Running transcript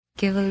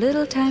Give a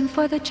little time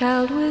for the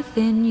child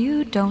within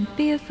you. Don't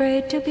be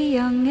afraid to be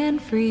young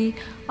and free.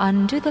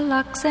 Undo the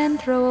locks and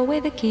throw away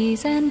the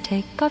keys and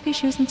take off your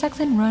shoes and socks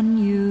and run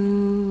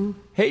you.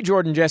 Hey,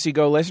 Jordan, Jesse,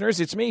 Go listeners.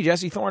 It's me,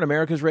 Jesse Thorne,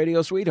 America's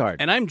radio sweetheart.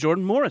 And I'm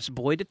Jordan Morris,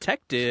 boy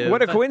detective.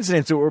 What a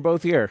coincidence that we're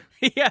both here.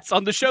 Yes,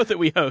 on the show that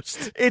we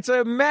host. It's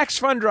a Max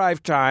Fun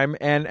Drive time,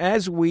 and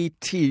as we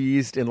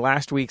teased in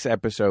last week's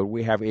episode,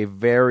 we have a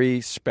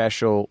very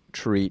special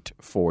treat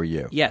for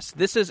you. Yes,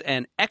 this is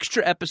an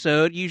extra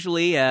episode.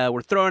 Usually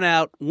we're throwing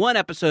out one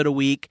episode a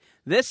week.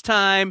 This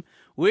time,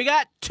 we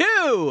got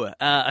two!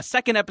 A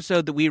second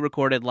episode that we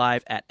recorded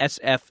live at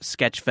SF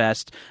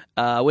Sketchfest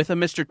with a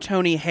Mr.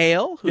 Tony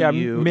Hale.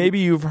 Maybe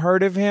you've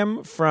heard of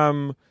him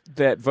from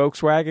that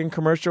Volkswagen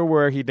commercial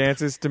where he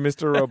dances to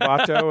Mr.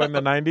 Roboto in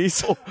the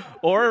 90s.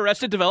 Or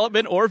Arrested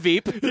Development or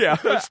Veep. Yeah,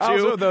 those two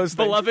also those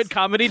beloved things.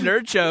 Comedy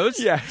nerd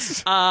shows.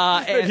 Yes.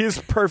 And he's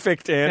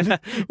perfect in.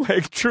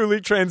 Like,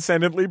 truly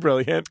transcendently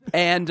brilliant.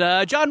 And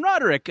John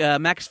Roderick,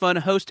 Max Fun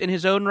host in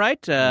his own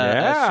right.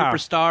 A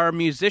superstar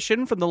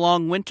musician from the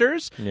Long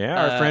Winters.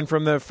 Yeah, our friend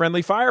from the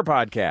Friendly Fire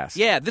podcast.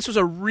 Yeah, this was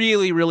a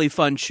really, really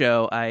fun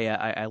show.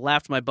 I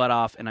laughed my butt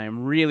off, and I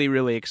am really,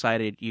 really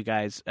excited you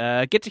guys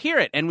get to hear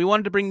it. And we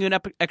wanted to bring you an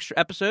extra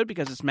episode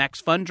because it's Max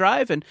Fun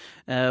Drive, and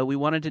we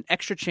wanted an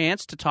extra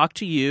chance to talk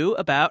to you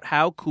about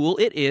how cool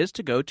it is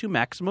to go to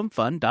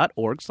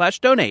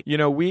MaximumFun.org/donate. You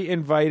know, we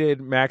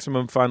invited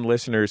Maximum Fun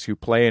listeners who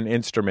play an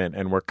instrument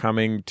and were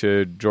coming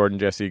to Jordan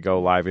Jesse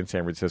Go Live in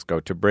San Francisco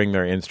to bring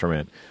their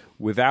instrument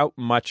without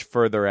much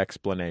further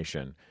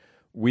explanation.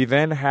 We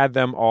then had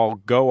them all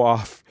go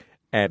off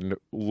and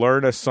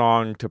learn a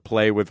song to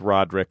play with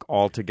Roderick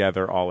all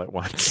together all at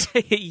once.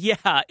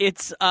 Yeah,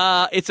 it's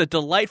a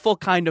delightful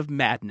kind of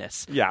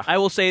madness. Yeah. I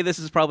will say this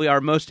is probably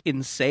our most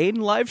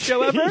insane live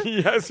show ever.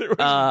 Yes, it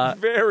was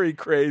very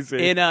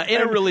crazy. In a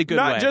really good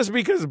way. Not just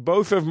because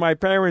both of my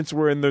parents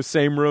were in the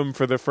same room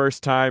for the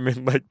first time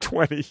in like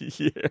 20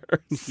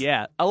 years.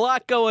 Yeah, a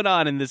lot going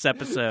on in this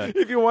episode.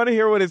 If you want to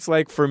hear what it's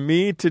like for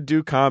me to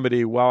do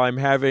comedy while I'm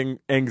having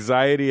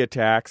anxiety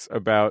attacks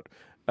about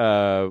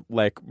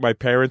like my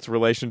parents'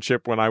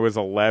 relationship when I was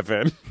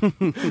 11,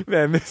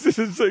 then this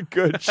is a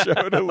good show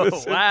to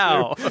listen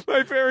Wow. to.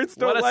 My parents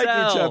don't like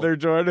each other,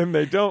 Jordan.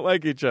 They don't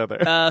like each other.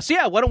 So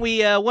yeah, why don't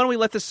we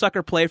let this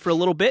sucker play for a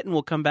little bit, and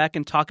we'll come back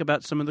and talk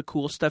about some of the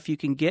cool stuff you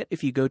can get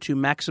if you go to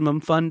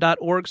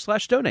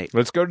MaximumFun.org/donate.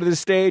 Let's go to the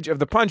stage of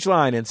the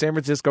Punchline in San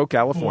Francisco,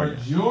 California.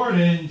 For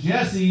Jordan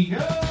Jesse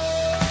Go!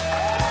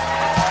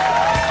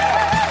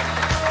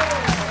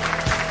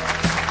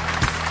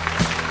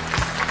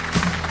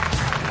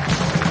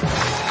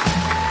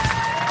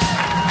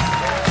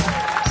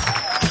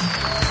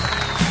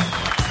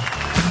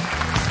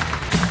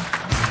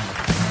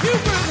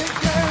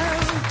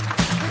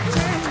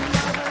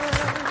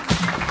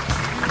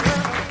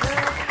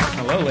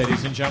 Hello,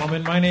 ladies and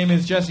gentlemen. My name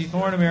is Jesse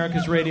Thorne,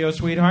 America's radio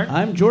sweetheart.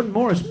 I'm Jordan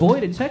Morris, boy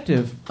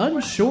detective,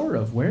 unsure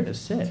of where to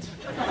sit.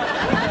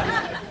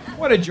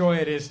 What a joy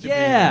it is to be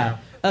Yeah,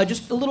 here.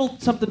 just a little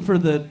something for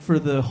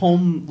the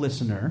home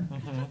listener.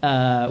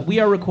 We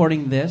are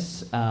recording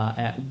this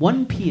at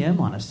 1 p.m.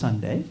 on a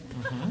Sunday.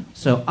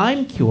 So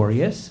I'm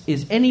curious: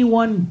 is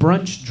anyone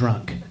brunch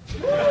drunk?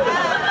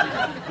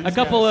 A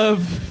couple of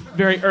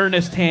very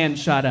earnest hands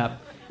shot up.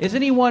 Is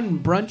anyone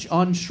brunch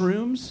on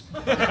shrooms?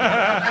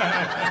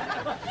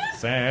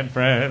 San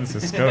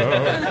Francisco.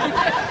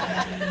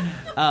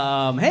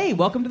 Hey,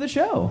 welcome to the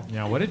show.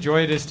 Yeah, what a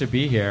joy it is to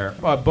be here.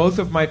 Both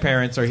of my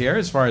parents are here,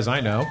 as far as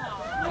I know.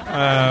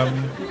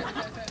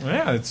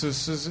 Yeah, this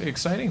is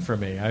exciting for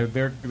me.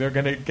 They're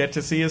going to get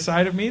to see a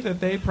side of me that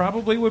they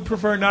probably would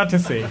prefer not to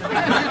see.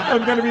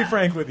 I'm going to be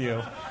frank with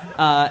you.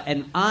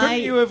 And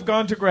Couldn't you have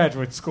gone to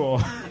graduate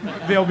school?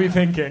 They'll be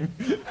thinking.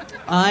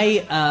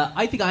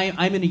 I think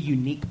I'm in a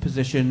unique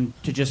position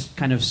to just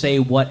kind of say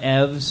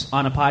whatevs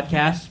on a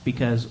podcast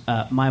because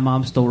my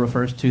mom still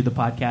refers to the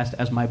podcast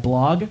as my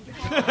blog.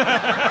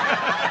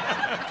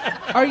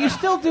 Are you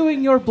still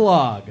doing your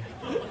blog?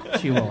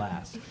 She will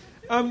ask.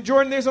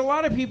 Jordan, there's a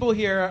lot of people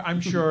here,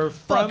 I'm sure,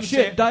 from... Fuck,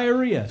 shit,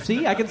 diarrhea.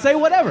 See, I can say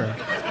whatever.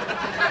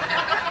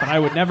 But I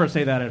would never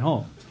say that at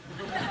home.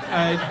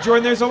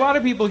 Jordan, there's a lot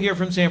of people here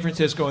from San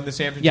Francisco and the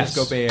San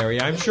Francisco Bay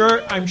Area. I'm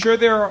sure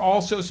there are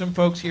also some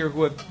folks here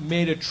who have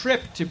made a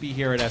trip to be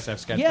here at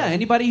SF Sketchfest. Yeah,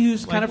 anybody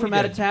who's kind of from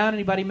out of town,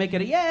 anybody make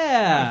it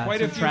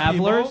quite a some few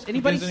travelers.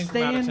 people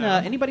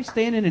Anybody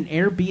staying in an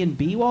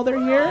Airbnb while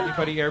they're here?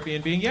 Anybody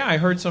Airbnb? Yeah, I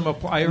heard some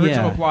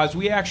applause.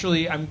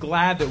 I'm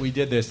glad that we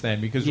did this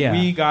then because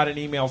we got an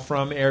email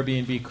from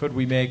Airbnb. Could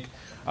we make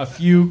a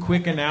few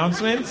quick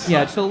announcements?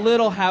 Yeah, it's a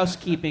little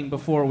housekeeping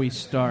before we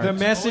start. The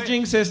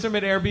messaging system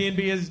at Airbnb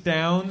is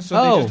down,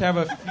 so they just have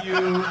a few...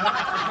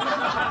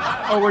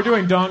 Oh, we're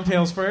doing dong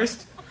tales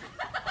first?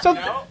 So,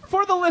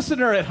 for the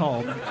listener at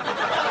home,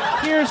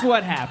 here's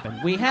what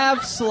happened. We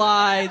have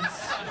slides.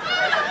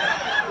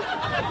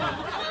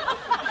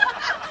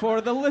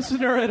 For the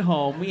listener at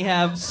home, we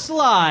have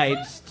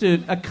slides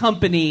to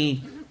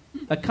accompany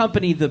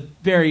the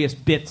various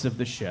bits of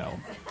the show.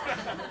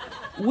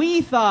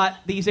 We thought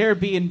these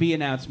Airbnb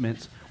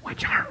announcements,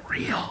 which aren't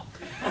real.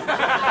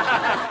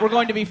 We're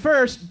going to be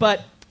first,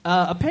 but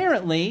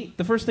apparently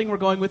the first thing we're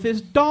going with is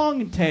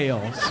dong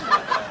tales,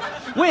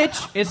 which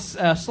is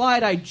a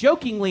slide I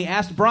jokingly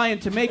asked Brian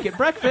to make at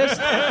breakfast,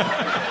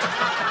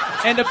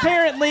 and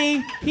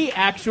apparently he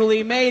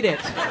actually made it,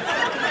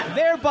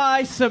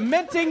 thereby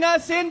cementing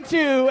us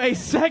into a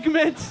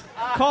segment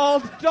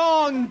called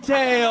Dong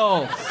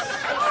Tales.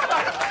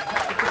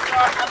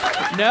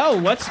 No,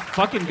 let's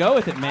fucking go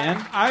with it,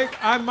 man.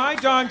 My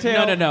dong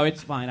tale. No,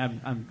 it's fine.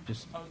 I'm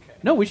just. Okay.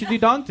 No, we should do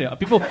Dong Tale.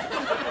 People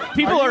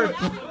are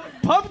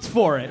pumped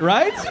for it,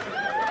 right?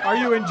 Are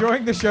you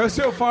enjoying the show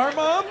so far,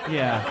 Mom?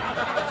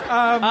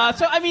 Yeah.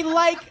 So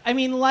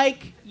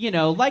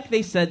like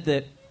they said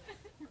that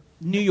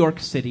New York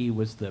City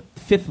was the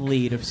fifth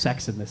lead of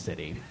Sex and the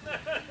City.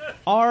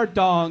 Our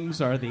dongs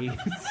are the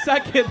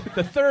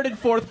third and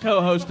fourth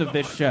co-host of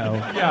this show.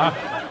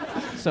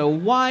 Yeah. So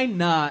why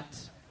not?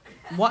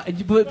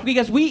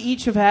 Because we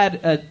each have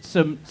had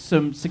some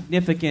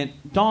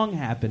significant dong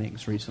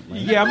happenings recently.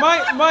 Yeah,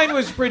 mine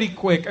was pretty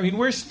quick. I mean,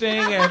 we're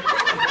staying at.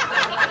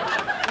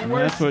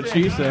 That's what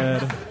she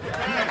said.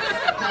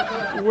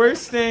 We're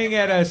staying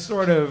at a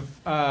sort of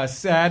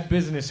sad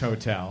business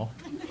hotel,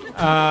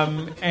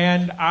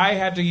 and I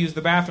had to use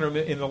the bathroom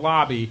in the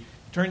lobby.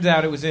 Turns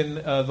out it was in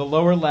the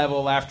lower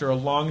level after a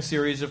long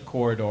series of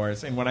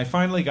corridors. And when I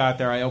finally got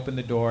there, I opened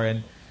the door,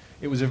 and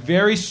it was a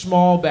very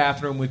small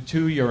bathroom with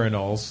 2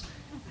 urinals.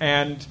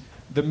 And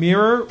the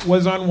mirror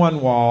was on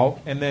one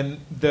wall, and then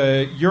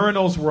the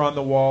urinals were on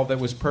the wall that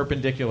was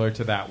perpendicular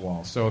to that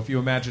wall. So if you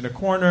imagine a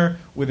corner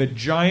with a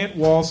giant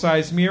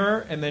wall-sized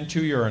mirror and then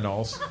 2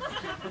 urinals.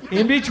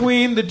 In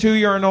between the 2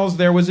 urinals,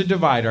 there was a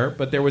divider,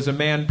 but there was a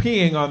man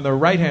peeing on the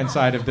right-hand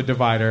side of the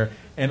divider,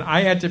 and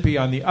I had to pee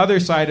on the other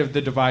side of the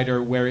divider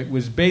where it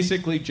was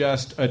basically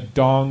just a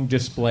dong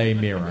display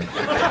mirror.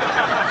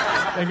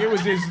 Like it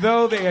was as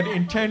though they had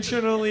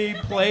intentionally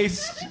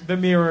placed the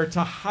mirror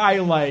to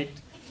highlight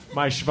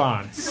my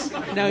schwanz.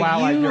 Now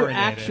while I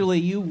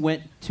urinated. you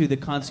went to the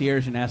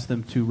concierge and asked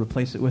them to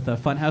replace it with a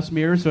funhouse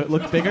mirror so it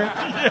looked bigger?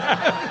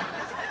 Yeah.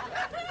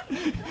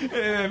 It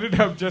ended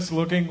up just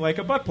looking like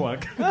a butt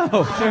plug.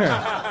 Oh, sure.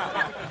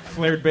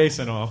 Flared bass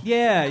and all.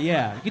 Yeah.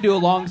 You can do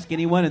a long,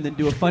 skinny one and then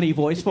do a funny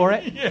voice for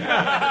it.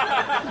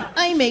 Yeah.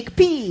 I make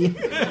pee.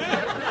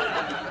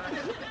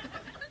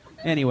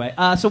 Anyway,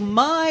 so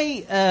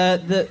my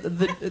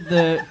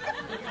the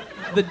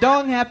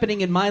dong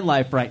happening in my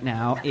life right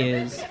now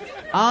is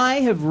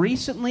I have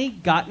recently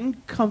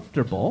gotten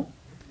comfortable,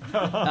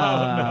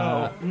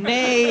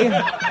 nay,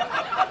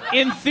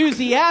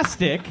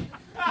 enthusiastic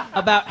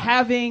about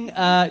having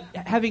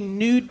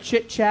nude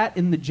chit chat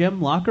in the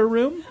gym locker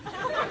room.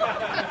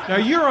 Now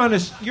you're on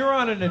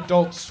an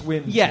Adult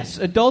Swim team. Yes,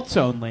 adults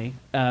only.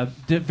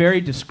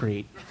 Very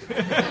discreet.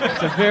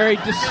 It's a very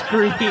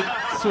discreet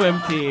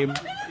swim team.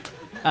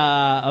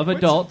 Of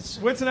adults.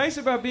 What's nice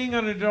about being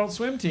on an Adult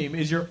Swim team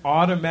is you're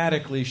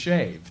automatically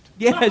shaved.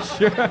 Yeah,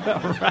 sure.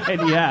 Right,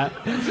 yeah.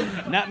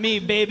 Not me,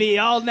 baby.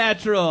 All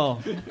natural.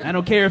 I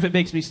don't care if it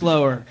makes me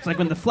slower. It's like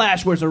when the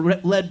Flash wears a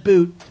lead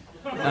boot.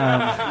 All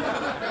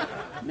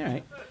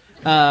right.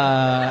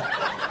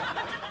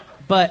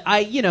 But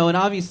and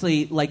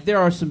obviously, like, there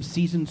are some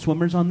seasoned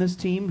swimmers on this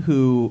team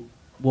who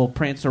will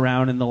prance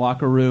around in the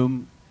locker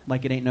room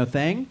like it ain't no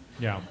thing.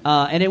 Yeah.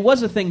 And it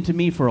was a thing to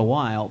me for a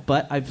while,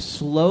 but I've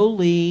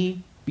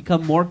slowly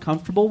become more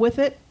comfortable with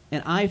it,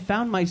 and I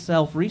found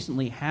myself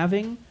recently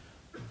having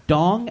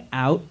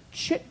dong-out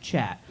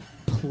chit-chat.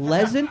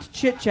 Pleasant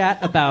chit-chat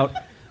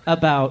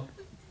about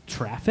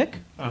traffic.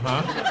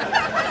 Uh-huh.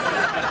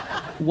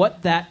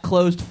 What that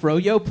closed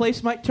froyo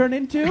place might turn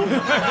into.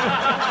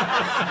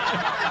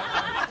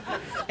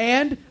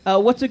 And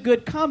what's a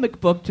good comic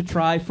book to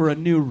try for a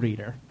new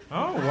reader.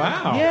 Oh,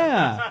 wow.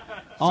 Yeah.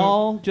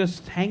 All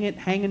just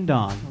hanging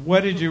dong.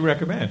 What did you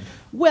recommend?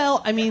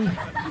 Well, I mean,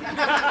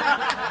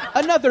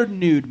 another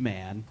nude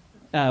man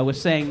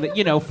was saying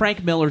that,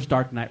 Frank Miller's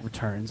Dark Knight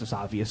Returns is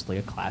obviously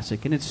a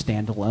classic and it's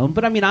standalone.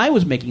 But, I mean, I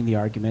was making the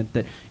argument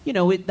that,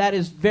 that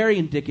is very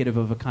indicative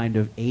of a kind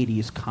of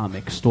 80s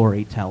comic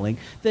storytelling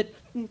that,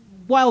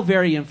 while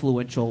very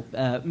influential,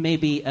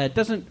 maybe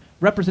doesn't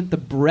represent the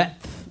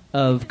breadth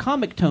of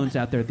comic tones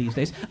out there these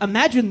days.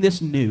 Imagine this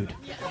nude.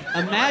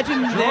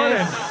 Imagine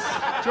this.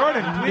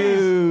 Jordan,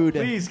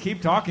 please keep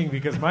talking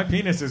because my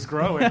penis is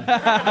growing. We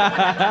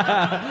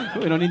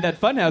don't need that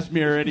funhouse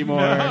mirror anymore.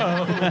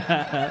 No.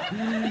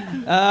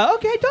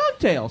 Okay, Dong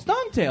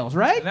Tales,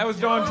 right? That was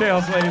Dong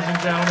Tales, ladies and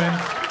gentlemen.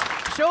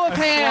 Show of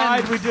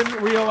hands. Slide we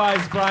didn't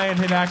realize Brian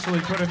had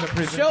actually put in the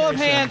presentation. Show of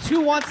hands.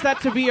 Who wants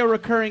that to be a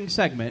recurring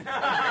segment?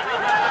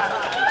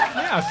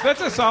 Yes,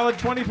 that's a solid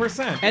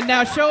 20%. And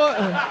now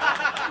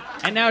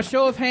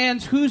show of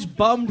hands. Who's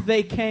bummed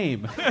they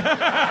came?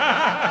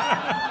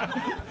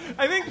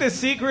 I think the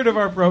secret of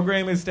our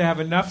program is to have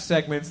enough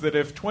segments that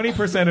if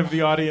 20% of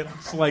the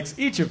audience likes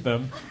each of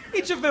them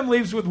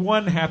leaves with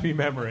one happy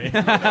memory.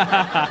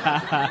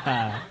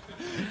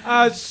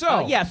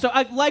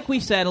 Like we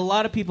said, a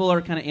lot of people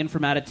are kind of in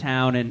from out of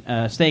town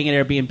and staying at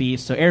Airbnb.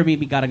 So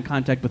Airbnb got in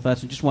contact with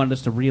us and just wanted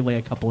us to relay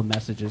a couple of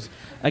messages.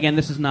 Again,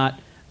 this is not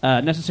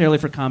necessarily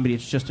for comedy;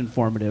 it's just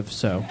informative.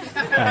 So,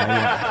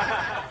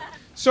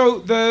 So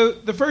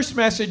the first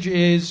message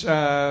is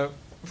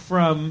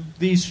from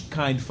these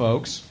kind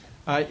folks.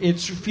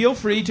 It's feel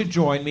free to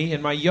join me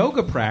in my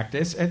yoga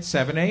practice at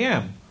 7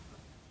 a.m.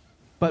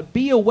 But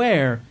be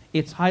aware,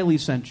 it's highly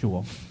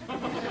sensual.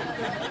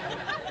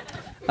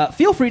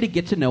 Feel free to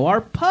get to know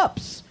our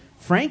pups.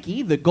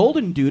 Frankie, the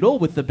golden doodle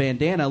with the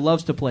bandana,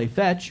 loves to play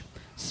fetch.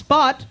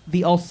 Spot,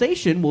 the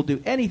Alsatian, will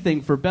do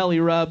anything for belly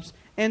rubs.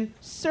 And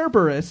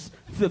Cerberus,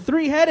 the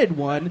three-headed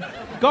one,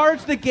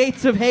 guards the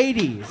gates of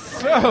Hades.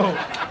 So,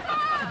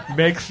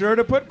 make sure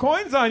to put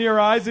coins on your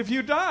eyes if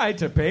you die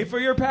to pay for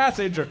your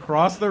passage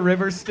across the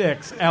river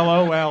Styx.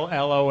 LOL,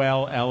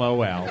 LOL,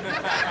 LOL.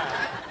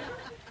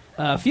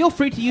 Feel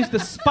free to use the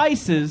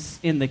spices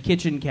in the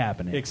kitchen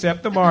cabinet.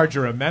 Except the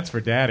marjoram. That's for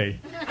Daddy.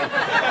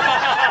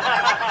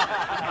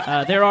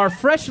 There are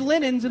fresh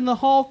linens in the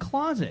hall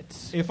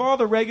closets. If all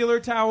the regular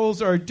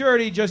towels are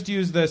dirty, just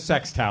use the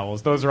sex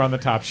towels. Those are on the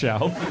top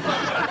shelf.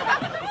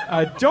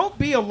 Don't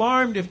be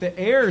alarmed if the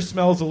air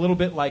smells a little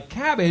bit like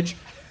cabbage.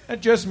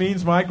 That just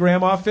means my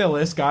Grandma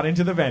Phyllis got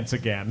into the vents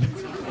again.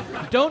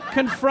 Don't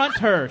confront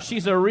her.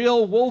 She's a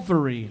real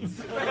Wolverine.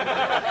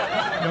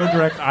 No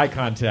direct eye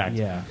contact.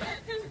 Yeah.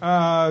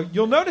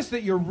 You'll notice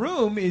that your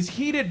room is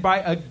heated by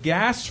a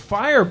gas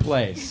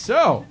fireplace.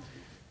 So,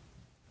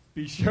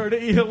 be sure to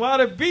eat a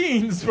lot of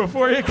beans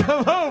before you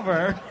come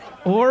over.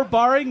 Or,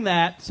 barring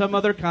that, some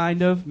other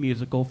kind of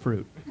musical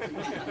fruit.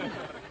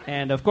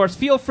 And, of course,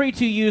 feel free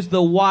to use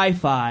the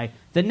Wi-Fi.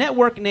 The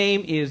network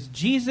name is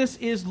Jesus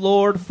is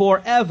Lord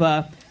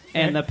Forever,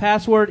 and the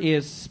password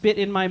is spit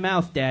in my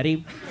mouth,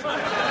 Daddy. It's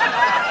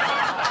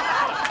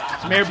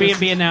an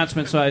Airbnb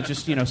announcement, so I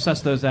just,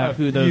 suss those out,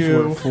 who those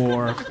were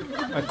for.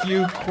 A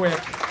few quick...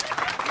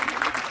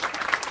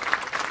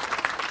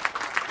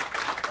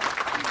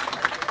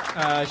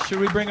 should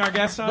we bring our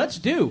guest on? Let's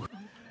do.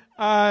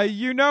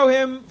 You know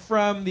him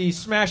from the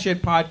Smash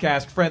Hit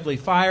podcast Friendly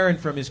Fire and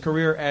from his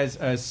career as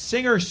a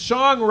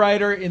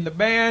singer-songwriter in the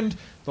band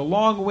The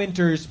Long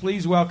Winters.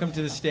 Please welcome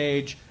to the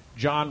stage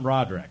John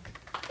Roderick.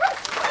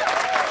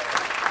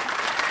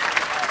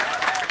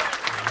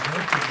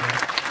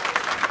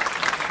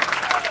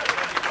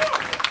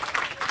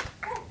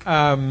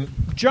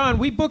 John,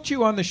 we booked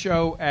you on the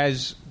show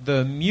as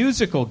the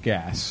musical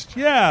guest.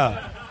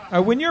 Yeah.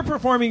 When you're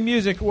performing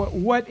music,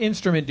 what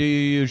instrument do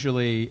you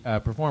usually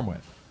perform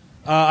with?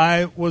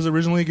 I was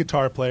originally a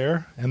guitar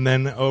player, and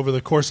then over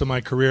the course of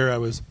my career, I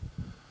was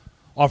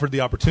offered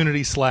the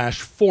opportunity /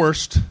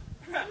 forced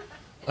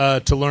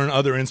to learn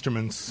other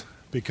instruments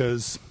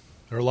because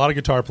there are a lot of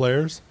guitar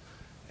players,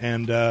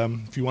 and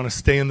if you want to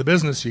stay in the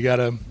business, you got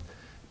to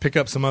pick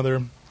up some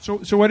other...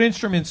 So what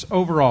instruments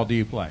overall do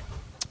you play?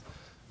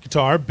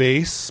 Guitar,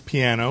 bass,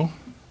 piano,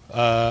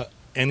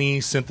 any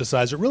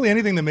synthesizer, really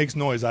anything that makes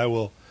noise, I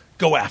will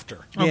go after.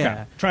 Okay.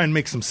 Yeah. Try and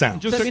make some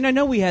sound. I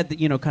know we had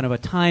kind of a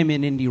time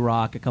in indie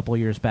rock a couple of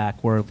years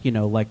back where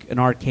like an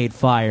Arcade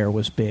Fire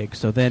was big.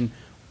 So then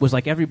was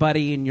like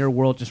everybody in your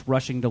world just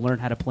rushing to learn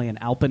how to play an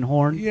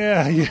alpenhorn?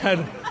 Yeah, you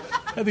had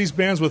these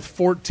bands with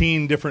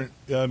 14 different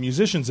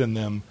musicians in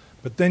them,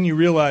 but then you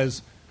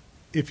realize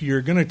if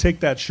you're going to take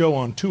that show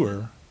on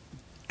tour,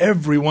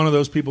 every one of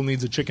those people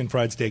needs a chicken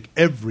fried steak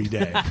every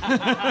day.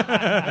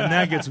 And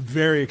that gets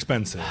very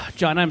expensive.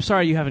 John, I'm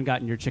sorry you haven't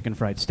gotten your chicken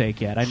fried steak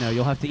yet. I know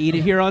you'll have to eat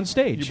it here on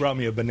stage. You brought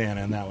me a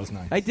banana, and that was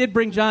nice. I did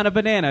bring John a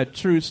banana.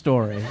 True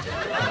story.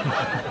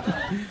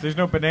 There's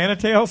no banana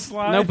tail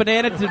slide? No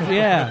banana,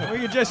 yeah. We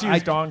could just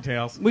use dong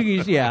tails. We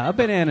could use, a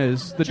banana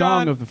is the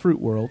John, dong of the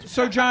fruit world.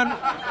 So, John,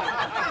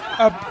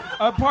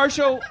 a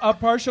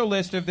partial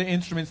list of the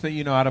instruments that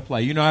you know how to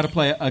play. You know how to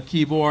play a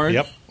keyboard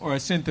or a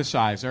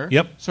synthesizer.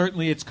 Yep.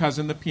 Certainly its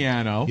cousin, the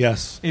piano.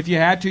 Yes. If you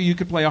had to, you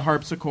could play a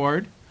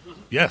harpsichord.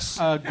 Yes.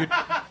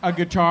 A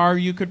guitar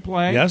you could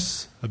play.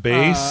 Yes. A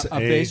bass. A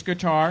bass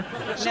guitar.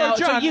 So,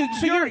 John,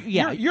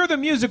 you're the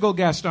musical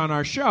guest on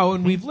our show,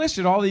 and we've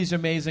listed all these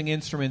amazing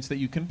instruments that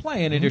you can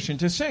play in addition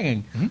to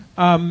singing.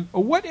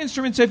 What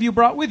instruments have you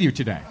brought with you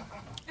today?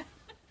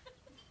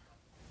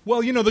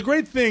 Well, the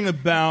great thing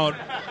about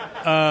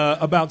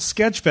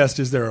Sketchfest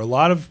is there are a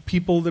lot of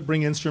people that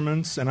bring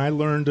instruments, and I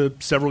learned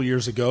several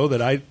years ago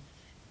that I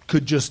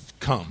could just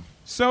come.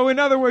 So, in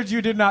other words,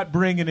 you did not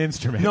bring an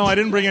instrument. No, I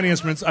didn't bring any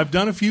instruments. I've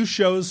done a few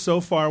shows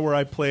so far where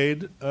I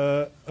played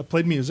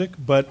music,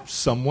 but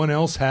someone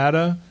else had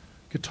a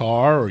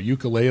guitar or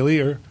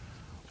ukulele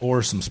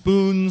or some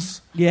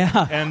spoons.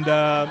 Yeah.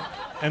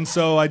 And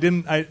so I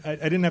didn't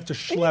have to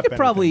schlep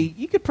anything.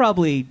 You could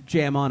probably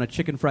jam on a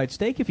chicken fried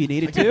steak if you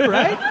needed to,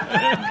 right?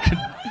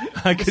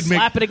 I could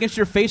slap it against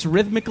your face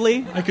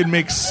rhythmically. I could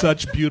make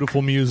such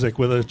beautiful music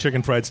with a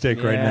chicken fried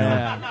steak right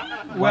now.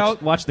 Well,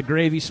 watch the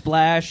gravy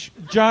splash.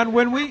 John,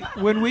 when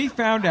we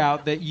found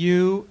out that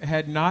you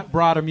had not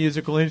brought a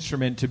musical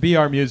instrument to be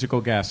our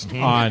musical guest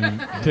on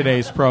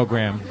today's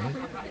program,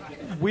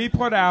 we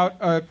put out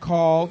a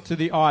call to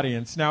the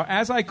audience. Now,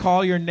 as I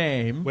call your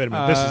name... Wait a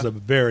minute. This is a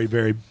very,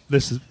 very...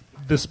 This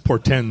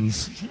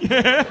portends...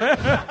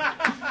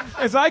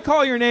 As I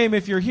call your name,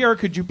 if you're here,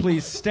 could you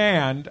please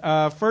stand?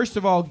 First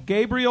of all,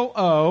 Gabriel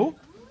O.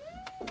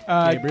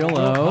 Gabriel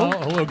O. Oh,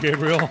 hello,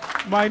 Gabriel.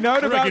 My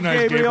note about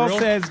Recognize Gabriel Gabriel.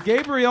 says,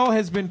 Gabriel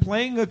has been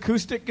playing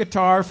acoustic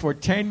guitar for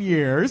 10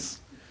 years,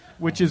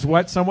 which is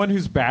what someone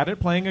who's bad at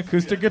playing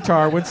acoustic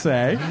guitar would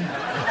say.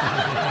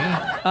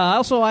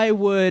 Also, I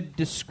would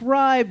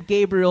describe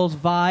Gabriel's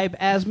vibe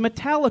as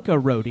Metallica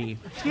roadie.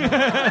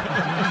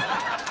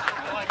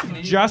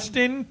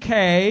 Justin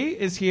K.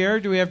 is here.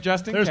 Do we have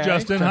Justin There's K?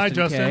 Justin. Hi,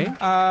 Justin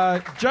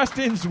Justin. K.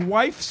 Justin's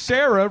wife,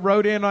 Sarah,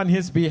 wrote in on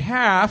his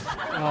behalf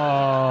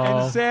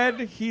and said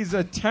he's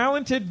a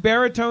talented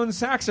baritone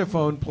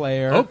saxophone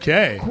player.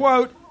 Okay.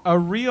 Quote, a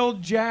real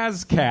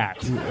jazz cat.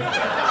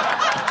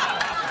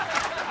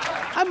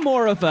 I'm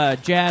more of a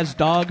jazz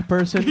dog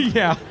person.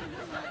 Yeah.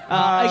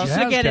 Just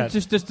Jazz again, cat.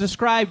 just to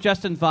describe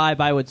Justin's vibe,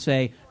 I would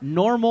say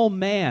normal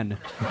man.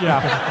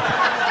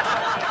 Yeah.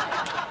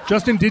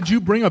 Justin, did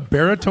you bring a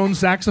baritone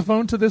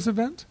saxophone to this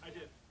event? I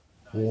did.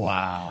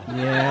 Wow.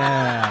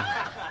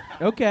 Yeah.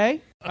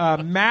 Okay.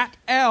 Matt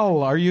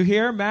L. Are you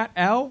here, Matt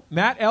L?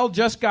 Matt L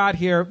just got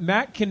here.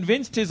 Matt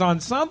convinced his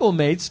ensemble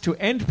mates to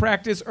end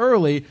practice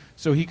early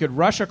so he could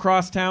rush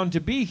across town to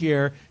be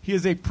here. He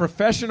is a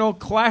professional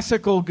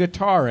classical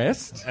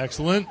guitarist.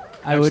 Excellent.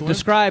 I would Excellent.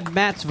 describe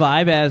Matt's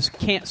vibe as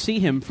can't see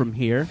him from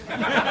here.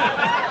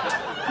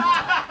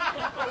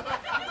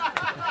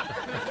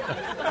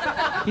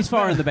 He's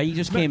far in the back. He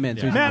just came in.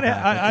 So he's in Matt, the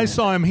back. I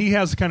saw him. He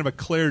has kind of a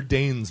Claire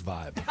Danes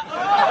vibe.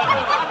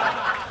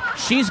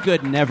 She's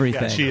good in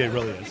everything. Yeah, she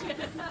really is.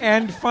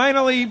 And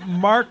finally,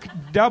 Mark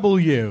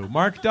W.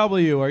 Mark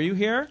W., are you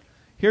here?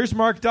 Here's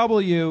Mark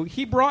W.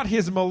 He brought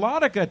his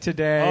melodica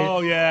today.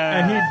 Oh, yeah.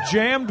 And he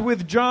jammed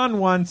with John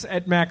once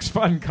at Max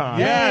FunCon.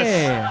 Yes.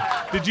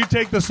 Yeah. Did you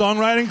take the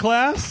songwriting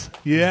class?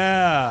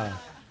 Yeah.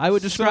 I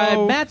would describe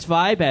So- Matt's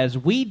vibe as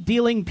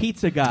weed-dealing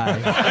pizza guy.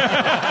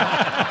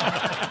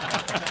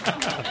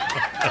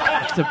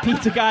 It's a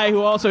pizza guy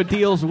who also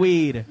deals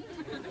weed.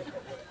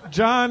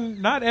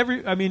 John,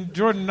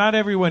 Jordan, not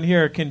everyone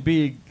here can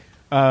be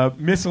a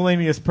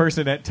miscellaneous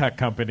person at Tuck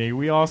Company.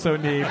 We also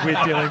need Weed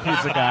Dealing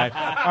Pizza Guy,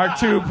 our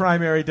two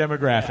primary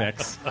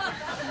demographics.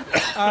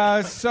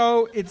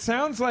 So it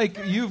sounds like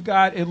you've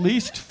got at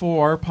least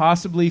 4,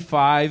 possibly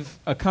 5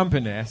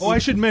 accompanists. Oh, I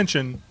should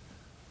mention,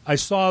 I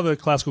saw the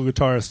classical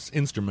guitarist's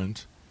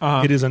instrument.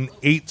 Uh-huh. It is an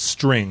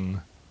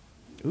 8-string,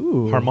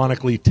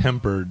 harmonically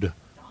tempered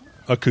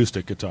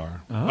acoustic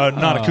guitar.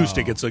 Not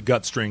acoustic, it's a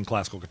gut string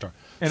classical guitar.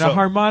 And a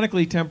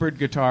harmonically tempered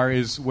guitar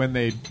is when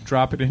they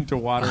drop it into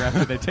water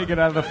after they take it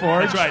out of the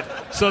forge. That's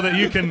right. So that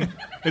you can,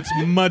 it's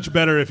much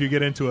better if you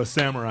get into a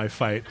samurai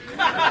fight.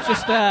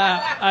 Just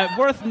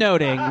worth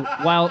noting,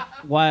 while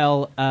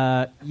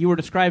you were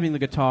describing the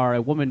guitar,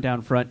 a woman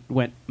down front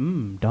went,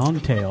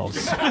 dongtails.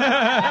 Which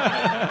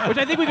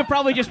I think we could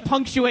probably just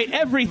punctuate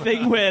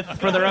everything with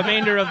for the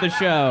remainder of the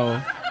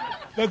show.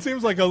 That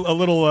seems like a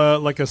little,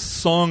 like a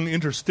song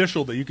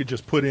interstitial that you could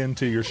just put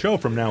into your show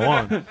from now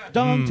on.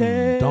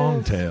 Dongtails.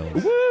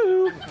 Dongtails.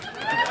 Woo!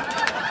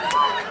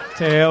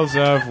 Tales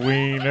of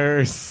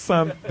wieners,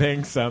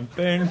 something,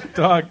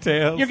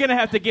 dogtails. You're going to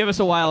have to give us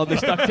a while of this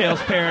DuckTales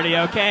parody,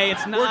 okay?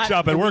 It's not...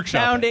 Workshop it, we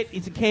workshop found it.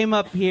 it. It came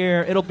up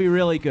here. It'll be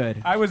really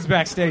good. I was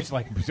backstage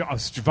like, oh,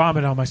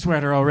 vomit on my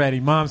sweater already.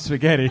 Mom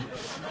spaghetti.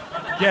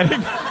 Getting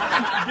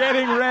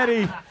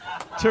ready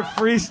to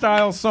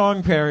freestyle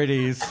song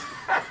parodies.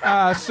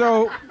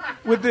 So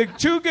with the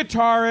 2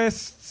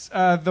 guitarists,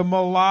 the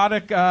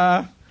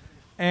melodica,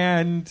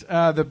 and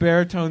the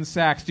baritone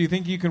sax, do you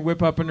think you can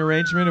whip up an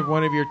arrangement of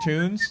one of your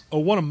tunes? Oh,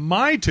 one of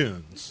my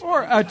tunes.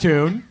 Or a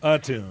tune. A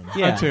tune.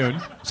 Yeah. A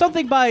tune.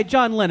 Something by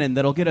John Lennon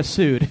that'll get us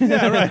sued.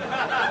 Yeah, right.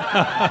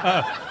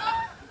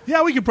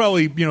 Yeah, we could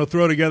probably,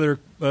 throw together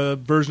a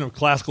version of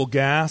Classical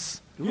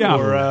Gas.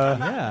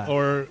 Yeah.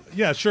 Or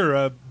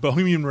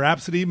Bohemian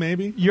Rhapsody,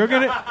 maybe. You're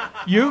gonna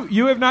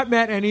you have not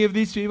met any of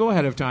these people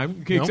ahead of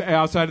time, Nope.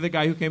 outside of the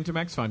guy who came to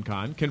Max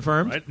FunCon.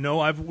 Confirmed? Right?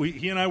 No,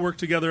 he and I worked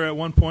together at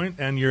one point,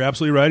 and you're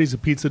absolutely right. He's a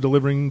pizza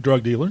delivering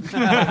drug dealer.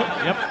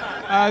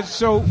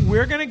 So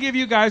we're going to give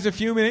you guys a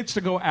few minutes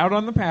to go out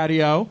on the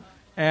patio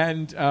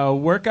and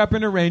work up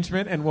an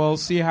arrangement, and we'll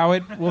see how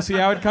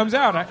it comes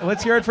out.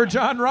 Let's hear it for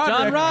John Roderick.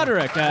 John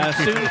Roderick,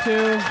 soon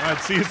to All right,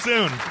 see you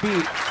soon.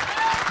 be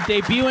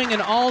debuting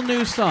an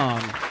all-new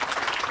song.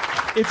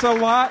 It's a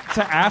lot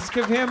to ask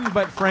of him,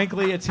 but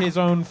frankly, it's his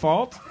own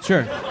fault.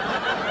 Sure.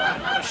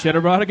 Should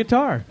have brought a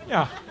guitar.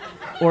 Yeah.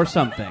 Or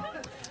something.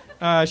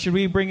 Should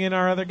we bring in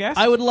our other guest?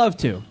 I would love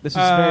to. This is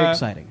very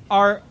exciting.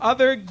 Our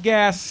other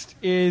guest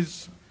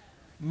is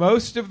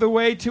most of the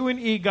way to an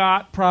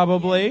EGOT,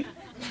 probably,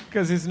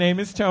 because his name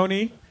is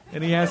Tony,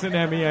 and he has an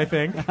Emmy, I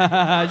think.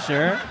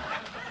 Sure.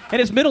 And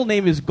his middle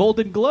name is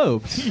Golden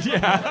Globes.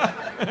 Yeah.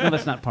 Well,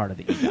 that's not part of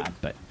the EGOT,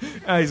 but...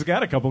 He's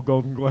got a couple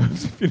Golden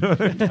Globes, if you know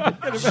what I'm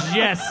talking about.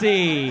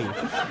 Jesse!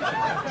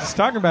 Just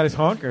talking about his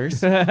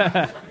honkers.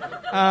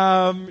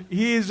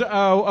 He's,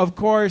 of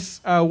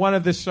course, one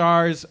of the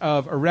stars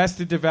of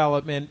Arrested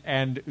Development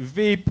and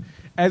Veep,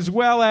 as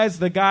well as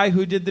the guy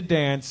who did the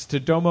dance to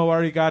Domo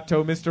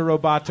Arigato, Mr.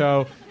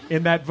 Roboto,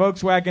 in that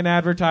Volkswagen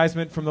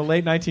advertisement from the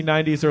late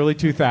 1990s, early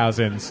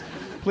 2000s.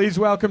 Please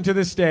welcome to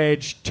the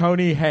stage,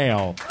 Tony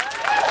Hale.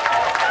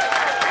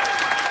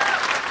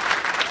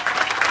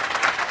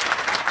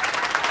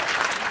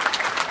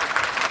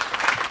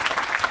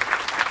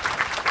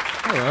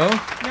 Hello.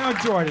 Now,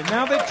 Jordan,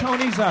 now that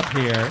Tony's up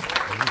here,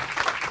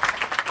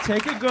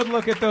 take a good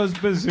look at those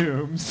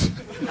bazooms.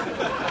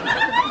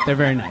 They're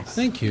very nice.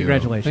 Thank you.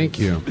 Congratulations. Thank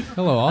you.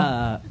 Hello,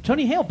 all.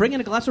 Tony Hale, bringing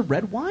a glass of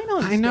red wine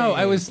on stage. I know.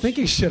 I was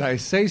thinking, should I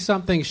say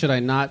something? Should I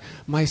not?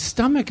 My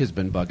stomach has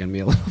been bugging me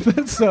a little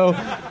bit, so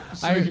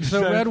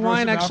red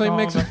wine actually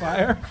makes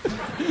fire.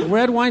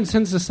 Red wine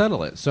tends to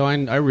settle it. So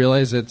I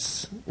realize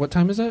it's what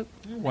time is it?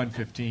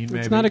 1:15, maybe.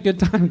 It's not a good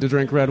time to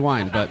drink red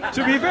wine, but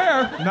to be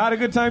fair, not a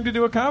good time to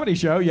do a comedy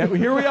show. Yet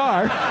here we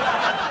are.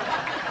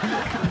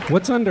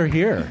 What's under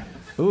here?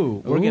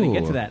 Ooh, we're going to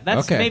get to that.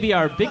 That's okay. Maybe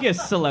our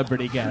biggest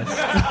celebrity guest.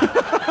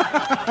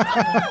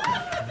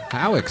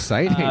 How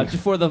exciting.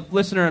 For the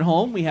listener at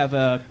home, we have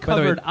a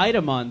covered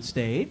item on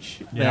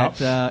stage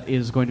that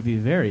is going to be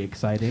very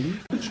exciting.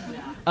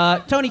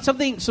 Tony,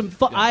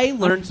 I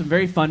learned some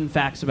very fun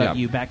facts about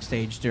you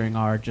backstage during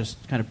our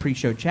just kind of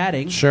pre-show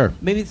chatting. Sure.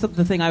 Maybe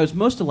the thing I was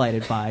most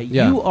delighted by.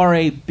 Yeah. You are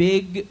a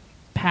big,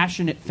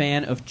 passionate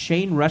fan of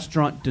chain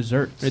restaurant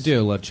desserts. I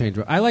do love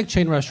I like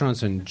chain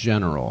restaurants in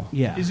general.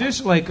 Yeah. Is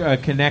this like a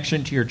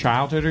connection to your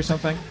childhood or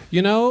something?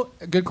 You know,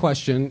 good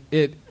question.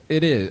 It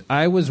is.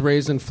 I was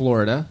raised in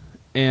Florida,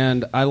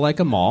 and I like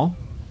a mall.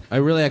 I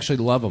really actually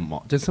love a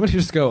mall. Did somebody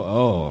just go,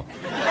 oh.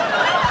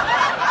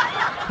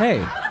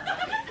 Hey,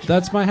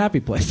 that's my happy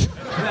place.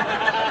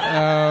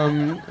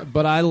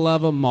 But I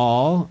love a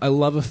mall. I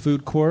love a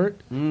food court.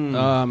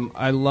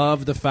 I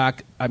love the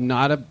fact I'm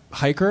not a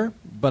hiker,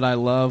 but I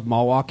love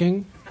mall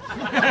walking.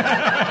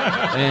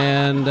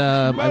 And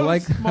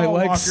mall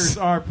walkers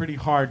are pretty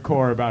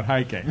hardcore about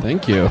hiking.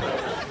 Thank you.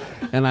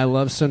 And I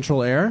love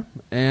Central Air.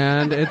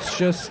 And it's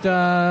just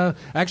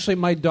actually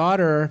my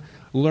daughter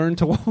learned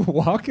to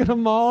walk in a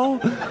mall.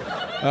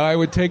 I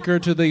would take her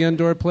to the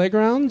indoor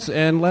playgrounds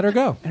and let her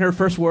go. Her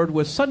first word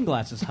was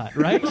Sunglasses Hut,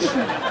 right?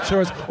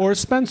 Sure, or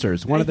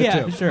Spencer's, one of the two.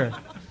 Yeah, sure.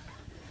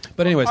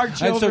 But anyways, our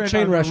children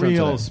chain are restaurants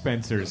real today.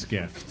 Spencer's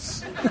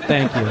gifts.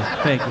 Thank you.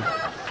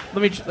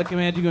 Let me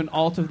can do an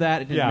alt of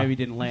that. It maybe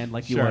didn't land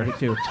like you wanted it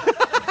to.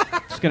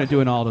 Just going to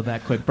do an alt of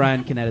that quick.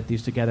 Brian can edit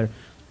these together.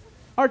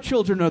 Our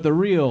children are the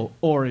real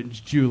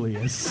Orange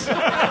Julius.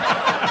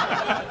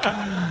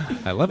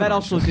 I love that.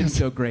 Also didn't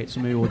go great, so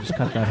maybe we'll just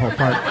cut that whole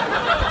part.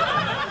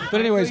 But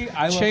anyways,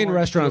 chain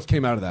restaurants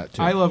came out of that,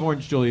 too. I love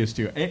Orange Julius,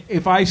 too.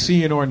 If I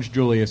see an Orange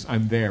Julius,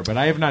 I'm there. But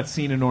I have not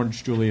seen an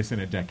Orange Julius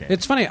in a decade.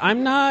 It's funny.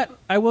 I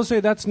will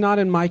say that's not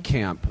in my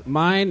camp.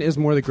 Mine is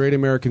more the Great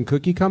American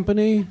Cookie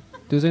Company.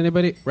 Does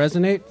anybody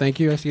resonate? Thank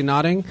you. I see you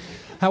nodding.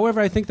 However,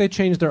 I think they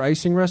changed their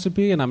icing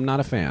recipe, and I'm not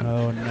a fan.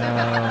 Oh, no.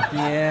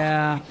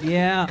 Yeah.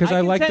 Because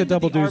I like the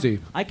double doozy.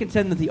 I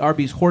contend that the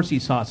Arby's horsey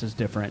sauce is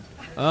different.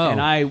 Oh.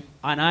 And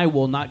I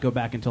will not go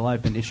back until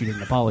I've been issued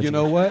an apology. You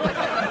know what?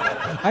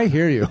 I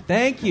hear you.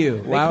 Thank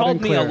you. They Loud called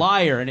and me clear. a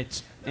liar, and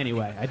it's...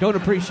 Anyway, I don't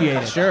appreciate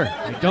it. Sure.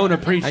 I don't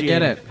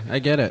appreciate it. I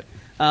get it.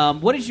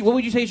 What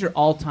would you say is your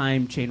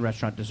all-time chain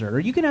restaurant dessert? Or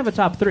you can have a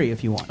top 3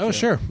 if you want. Oh,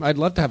 sure. I'd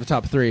love to have a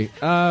top 3.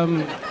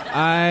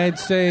 I'd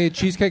say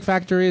Cheesecake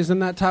Factory is in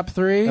that top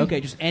 3. Okay,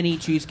 just any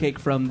cheesecake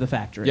from the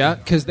factory. Yeah,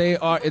 because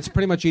it's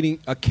pretty much eating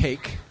a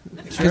cake.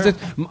 Sure.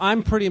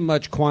 I'm pretty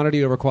much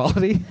quantity over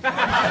quality.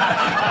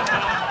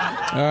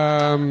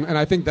 And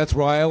I think that's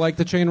why I like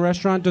the chain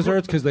restaurant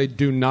desserts, because they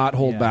do not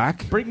hold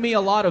back. Bring me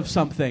a lot of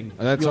something.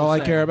 That's all I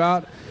care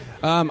about.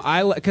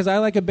 Because I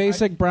like a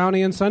basic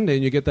brownie and sundae,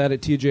 and you get that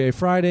at TGI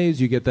Fridays,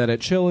 you get that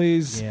at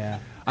Chili's. Yeah.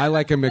 I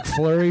like a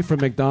McFlurry from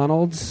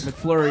McDonald's.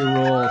 McFlurry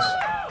rules.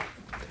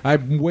 I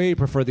way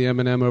prefer the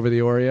M&M over the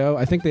Oreo.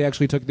 I think they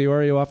actually took the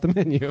Oreo off the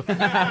menu.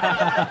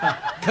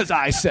 Because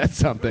I said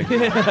something.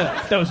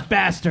 Those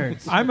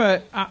bastards. I'm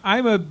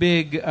a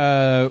big,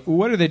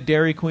 what are the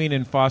Dairy Queen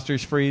and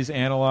Foster's Freeze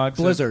analogs?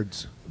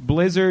 Blizzards.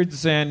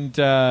 Blizzards and,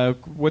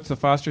 what's the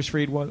Foster's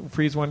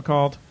Freeze one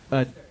called?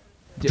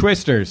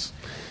 Twisters.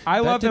 I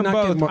love them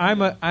both.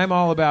 I'm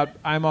all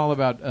about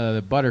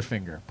the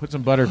Butterfinger. Put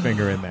some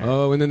Butterfinger in there.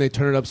 Oh, and then they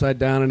turn it upside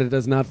down and it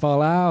does not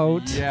fall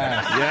out.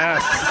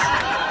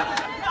 Yes.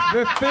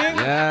 The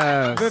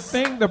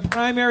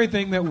primary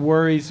thing that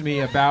worries me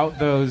about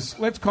those,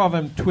 let's call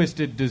them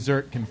twisted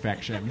dessert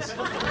confections.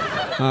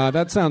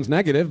 That sounds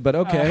negative, but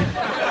okay.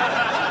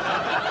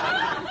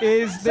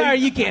 Sorry,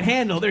 you can't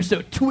handle. They're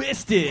so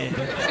twisted.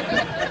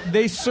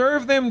 They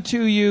serve them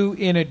to you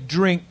in a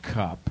drink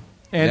cup.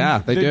 And yeah,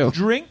 they do.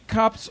 Drink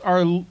cups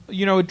are,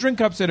 drink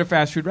cups at a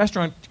fast food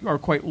restaurant are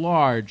quite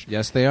large.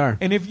 Yes, they are.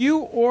 And if you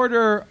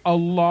order a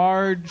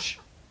large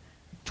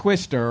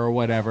Twister or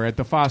whatever at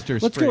the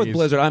Foster's Let's go with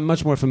Blizzard. I'm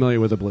much more familiar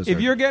with a Blizzard.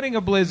 If you're getting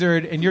a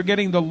Blizzard and you're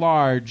getting the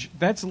large,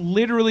 that's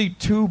literally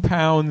 2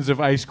 pounds of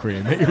ice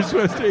cream that you're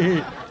supposed to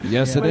eat.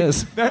 Yes, it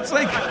is. That's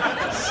like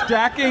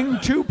stacking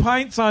 2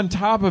 pints on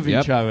top of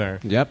each other.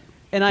 Yep.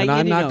 And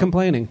I'm not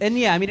complaining. And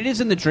yeah, I mean, it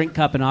is in the drink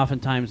cup, and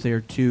oftentimes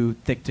they're too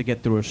thick to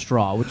get through a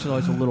straw, which is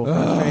always a little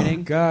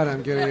frustrating. God,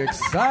 I'm getting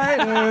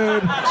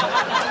excited.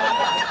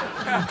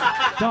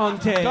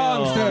 Dongtails.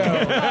 Dongtails.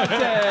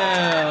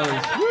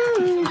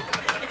 Woo.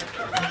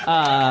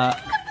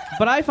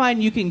 But I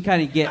find you can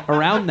kind of get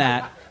around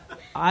that.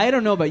 I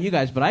don't know about you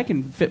guys, but I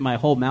can fit my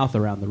whole mouth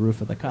around the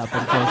roof of the cup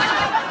and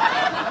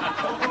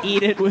just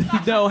eat it with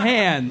no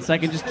hands. I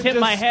can just tip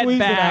my head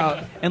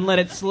back and let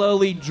it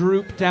slowly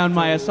droop down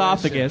my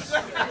esophagus.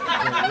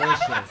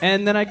 Delicious.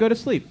 And then I go to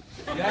sleep.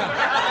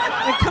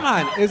 Yeah. And come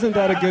on, isn't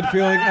that a good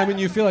feeling? I mean,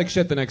 you feel like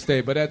shit the next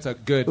day, but that's a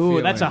good feeling.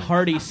 Ooh, that's a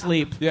hearty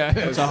sleep. Yeah,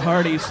 it's a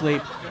hearty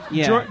sleep.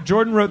 Yeah.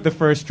 Jordan wrote the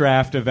first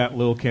draft of that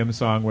Lil' Kim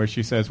song where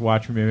she says,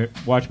 watch me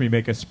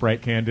make a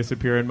Sprite can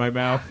disappear in my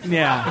mouth.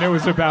 Yeah. And it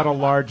was about a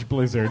large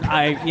blizzard.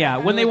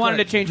 When they wanted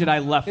to change it, I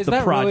left Is the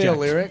that project. really a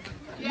lyric?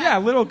 Yeah,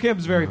 Lil'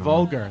 Kim's very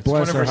vulgar. It's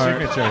Bless one of her her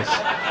signatures.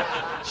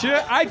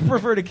 I'd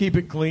prefer to keep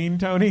it clean,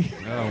 Tony.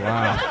 Oh,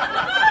 wow.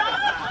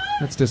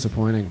 That's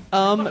disappointing.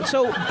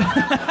 So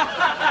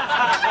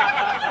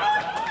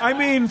I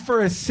mean,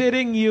 for a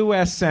sitting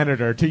U.S.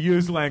 senator to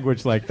use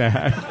language like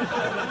that.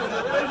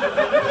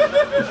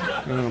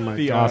 Oh my It'd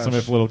be gosh. awesome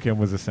if Lil' Kim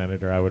was a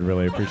senator. I would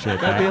really appreciate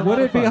that. Would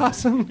it be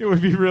awesome? It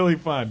would be really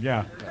fun,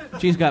 yeah.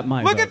 she's got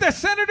my Look vote. at the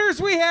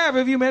senators we have.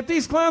 Have you met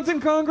these clowns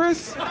in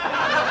Congress?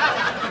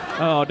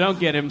 Oh, don't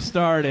get him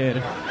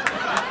started.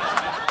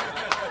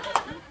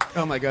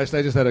 Oh my gosh,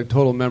 I just had a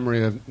total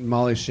memory of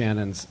Molly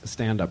Shannon's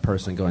stand-up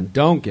person going,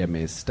 "Don't get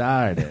me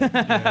started." She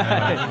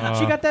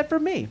got that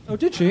from me. Oh,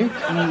 did she?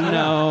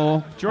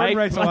 No. Jordan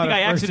writes a lot I think of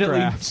I first accidentally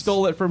drafts.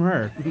 stole it from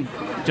her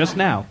just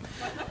now.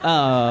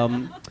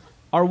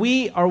 Are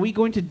we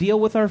going to deal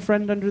with our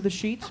friend under the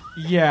sheet?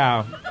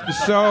 Yeah.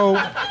 So,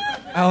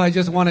 Oh, I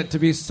just want it to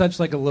be such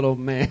like a little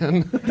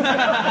man.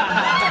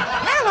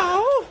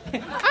 Hello,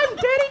 I'm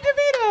Danny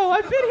DeVito.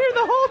 I've been here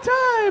the whole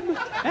time,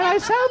 and I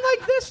sound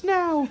like this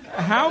now.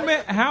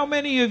 how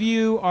many of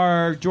you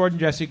are Jordan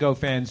Jesse Go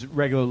fans,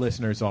 regular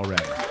listeners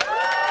already?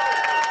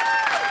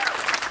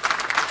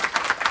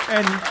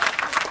 And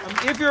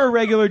if you're a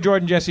regular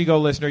Jordan Jesse Go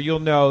listener, you'll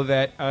know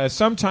that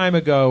some time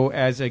ago,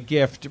 as a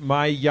gift,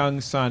 my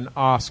young son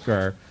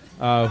Oscar,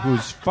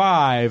 who's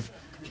 5,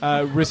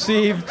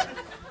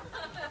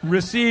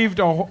 received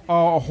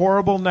a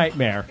horrible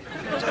nightmare.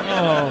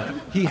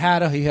 Oh, he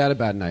had a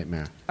bad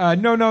nightmare.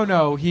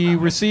 No. He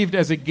received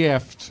as a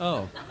gift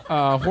Oh.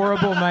 a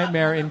horrible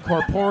nightmare in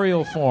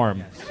corporeal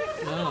form.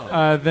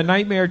 The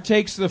nightmare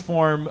takes the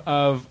form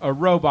of a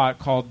robot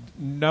called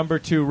Number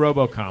 2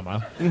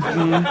 Robocomma.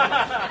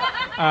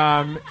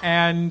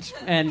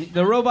 And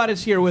the robot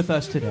is here with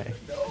us today.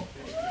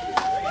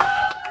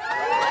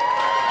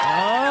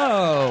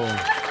 Oh.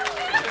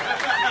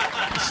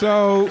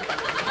 so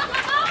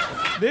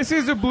this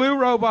is a blue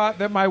robot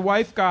that my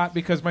wife got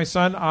because my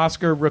son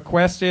Oscar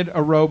requested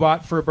a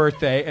robot for a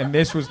birthday, and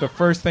this was the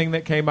first thing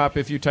that came up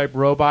if you type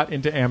robot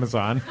into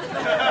Amazon.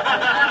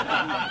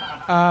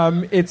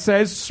 It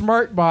says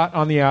SmartBot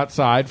on the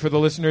outside for the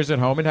listeners at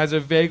home. It has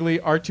a vaguely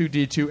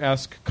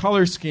R2-D2-esque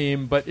color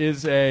scheme, but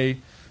is a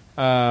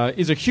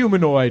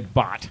humanoid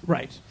bot.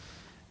 Right.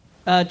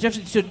 Jeff,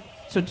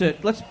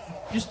 let's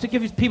just to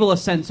give people a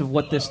sense of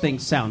what this thing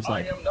sounds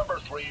like. I am Number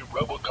 3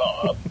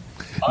 Robocop.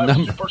 I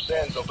have Super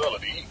Sans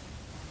ability,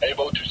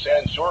 able to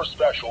sense your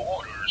special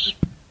orders.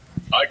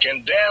 I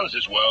can dance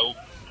as well.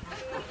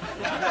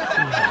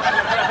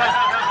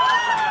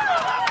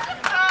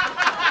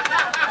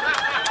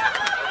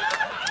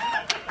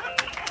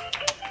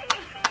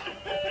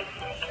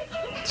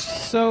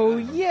 So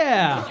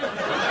yeah.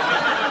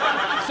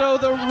 So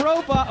the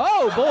robot.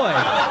 Oh boy.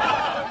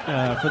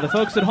 For the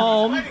folks at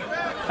home,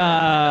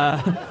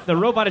 the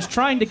robot is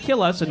trying to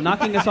kill us and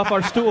knocking us off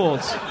our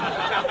stools.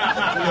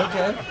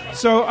 Okay.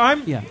 So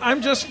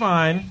I'm just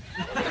fine.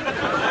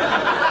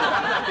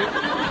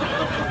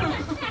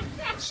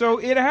 So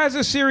it has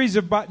a series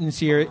of buttons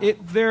here.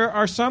 There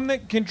are some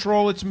that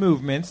control its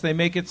movements. They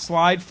make it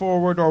slide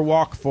forward or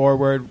walk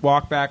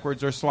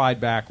backwards or slide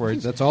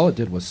backwards. That's all it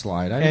did was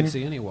slide. I didn't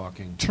see any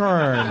walking.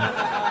 Turn.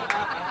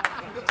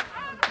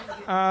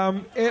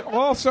 It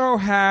also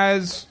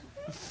has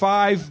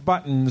 5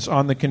 buttons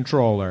on the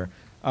controller.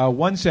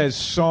 One says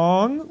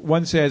song,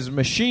 one says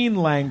machine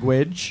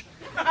language.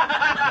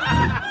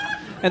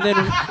 And then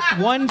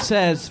one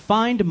says,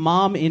 find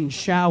mom in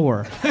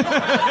shower.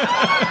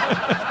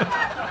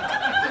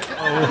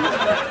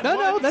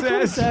 No, that's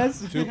what it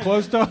says. Too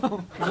close to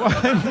home.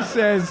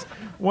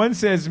 One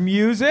says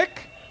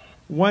music,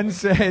 one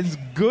says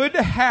good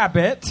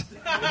habit,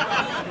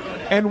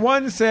 and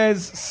one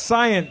says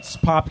science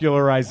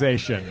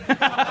popularization.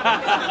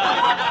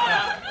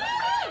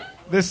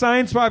 The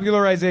science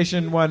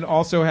popularization one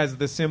also has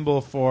the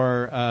symbol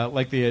for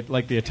like the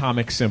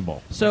atomic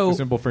symbol, So- like the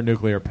symbol for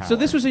nuclear power. So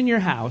this was in your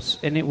house,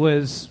 and it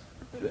was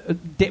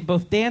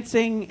both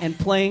dancing and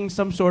playing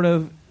some sort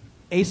of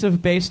Ace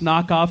of Base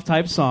knockoff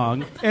type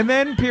song. and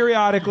then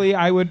periodically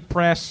I would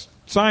press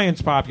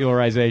science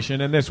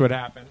popularization, and this would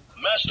happen.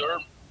 Master,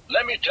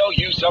 let me tell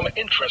you some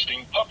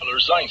interesting popular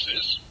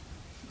sciences.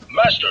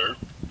 Master,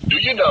 do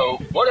you know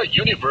what a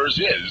universe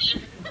is?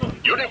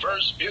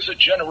 Universe is a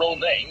general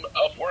name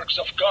of works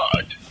of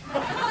God.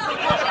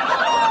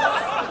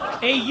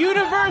 A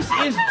universe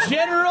is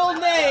general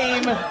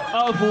name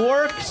of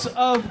works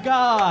of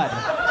God.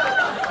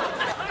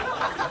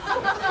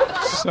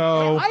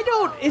 So I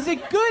don't. Is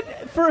it good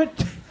for a?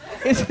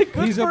 Is it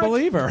good? He's for a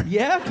believer.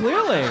 Yeah,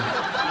 clearly.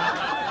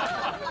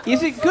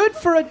 Is it good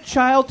for a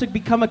child to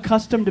become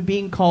accustomed to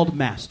being called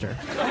master?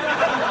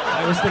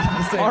 I was thinking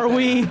the same.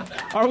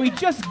 Are we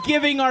just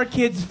giving our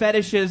kids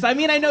fetishes? I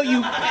mean, I know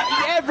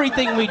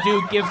everything we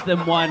do gives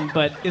them one,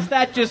 but is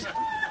that just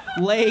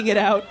laying it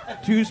out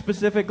too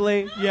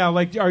specifically? yeah,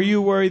 like, are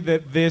you worried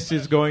that this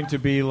is going to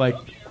be like?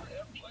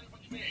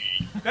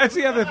 That's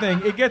the other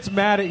thing. It gets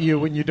mad at you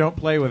when you don't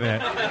play with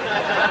it.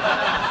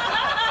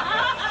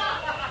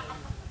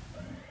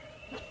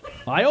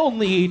 I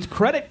only eat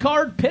credit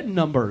card PIN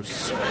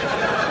numbers.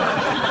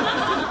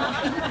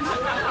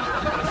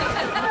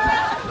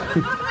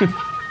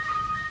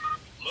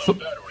 Low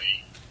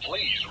battery,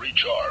 please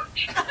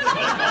recharge.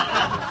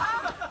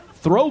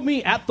 Throw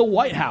me at the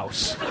White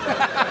House.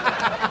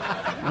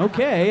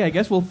 Okay, I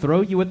guess we'll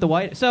throw you at the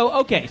White. So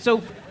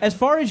as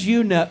far as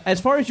you know, as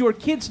far as your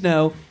kids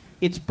know,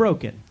 it's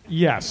broken.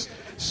 Yes.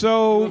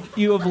 So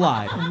You have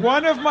lied.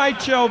 one of my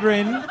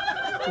children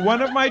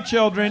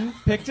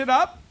picked it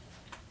up.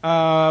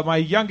 My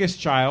youngest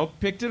child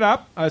picked it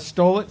up,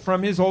 stole it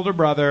from his older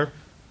brother,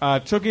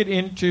 took it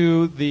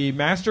into the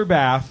master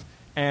bath,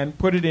 and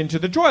put it into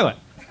the toilet.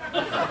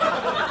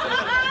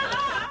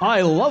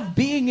 I love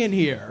being in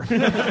here.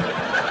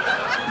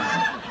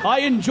 I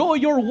enjoy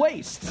your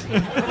waist.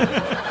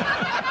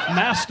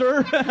 Master.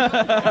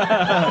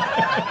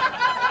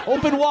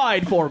 Open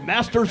wide for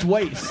Master's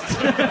waist.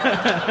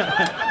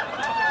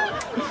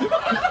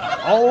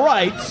 All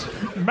right.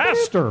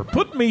 Master,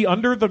 put me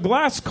under the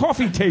glass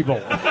coffee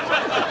table.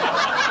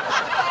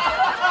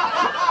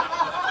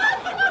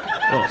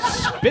 Well,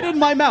 spit in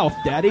my mouth,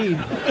 Daddy.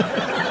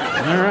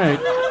 All right.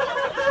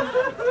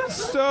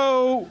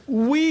 So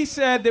we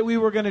said that we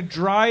were going to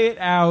dry it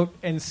out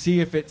and see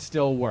if it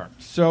still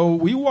worked. So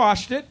we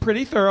washed it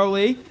pretty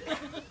thoroughly,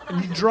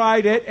 and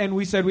dried it, and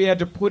we said we had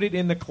to put it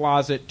in the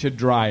closet to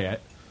dry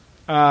it.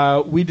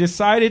 We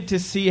decided to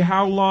see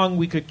how long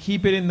we could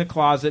keep it in the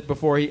closet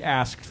before he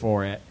asked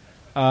for it.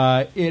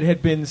 It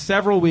had been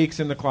several weeks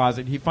in the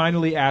closet. He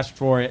finally asked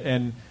for it,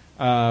 and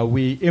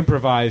we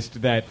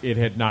improvised that it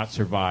had not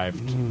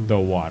survived the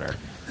water.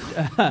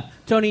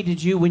 Tony,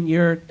 did you, when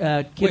your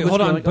kid Wait, was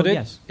hold on. growing- But oh, it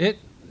yes. it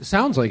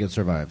sounds like it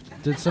survived.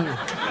 Did some? Don't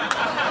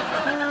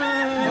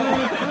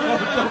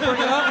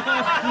bring it up.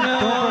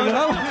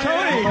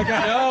 Tony!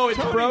 No,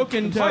 it's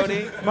broken,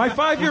 Tony. My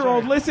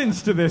 5-year-old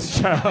listens to this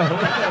show.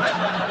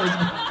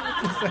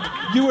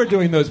 You were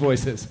doing those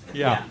voices.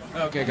 Yeah.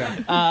 Okay, got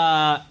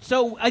it.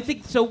 So I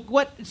think so.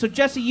 So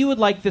Jesse, you would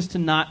like this to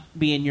not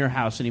be in your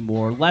house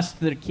anymore, lest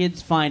the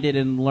kids find it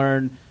and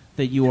learn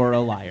that you are a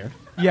liar.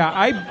 Yeah,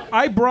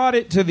 I brought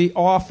it to the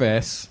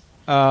office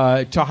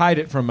to hide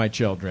it from my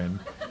children.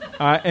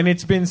 And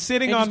it's been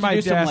sitting And on just to my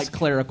do desk. some like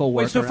clerical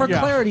work. Wait, so for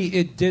around. clarity,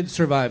 it did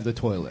survive the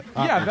toilet.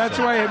 Yeah, that's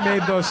why it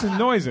made those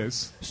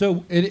noises.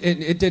 So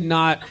it did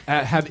not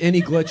have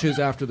any glitches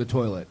after the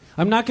toilet.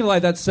 I'm not going to lie,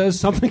 that says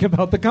something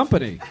about the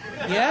company.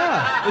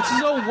 Yeah, this is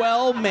a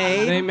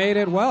well-made. They made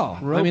it well.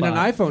 I mean, an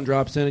Robot. iPhone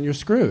drops in and you're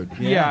screwed.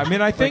 Yeah, I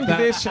mean, I think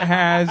this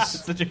has.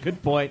 Such a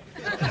good point.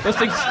 Those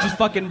things just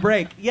fucking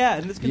break. Yeah,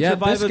 and this can Yeah,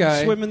 survive this guy-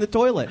 and swim in the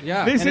toilet.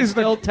 Yeah. This and is it's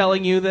still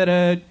telling you that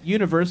a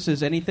universe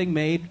is anything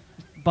made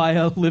by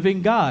a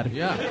living God.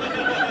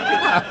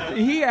 Yeah.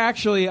 He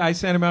actually, I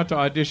sent him out to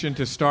audition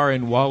to star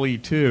in Wall-E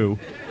 2.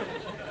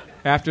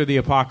 After the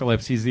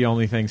apocalypse, he's the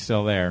only thing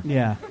still there.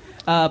 Yeah.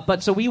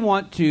 But so you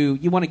want to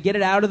get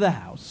it out of the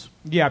house.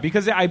 Yeah,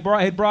 because I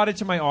had brought it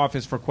to my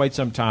office for quite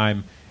some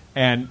time,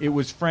 and it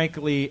was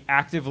frankly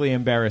actively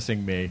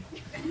embarrassing me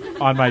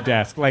on my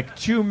desk. Like,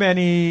 too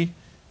many,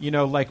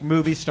 like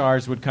movie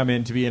stars would come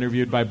in to be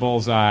interviewed by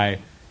Bullseye,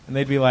 and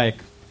they'd be like,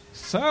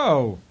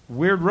 "So,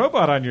 weird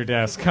robot on your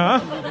desk, huh?"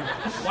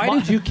 Why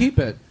did you keep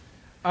it?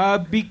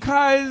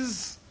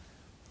 Because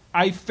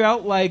I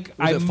felt like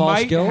Was I it false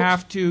might guilt?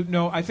 have to.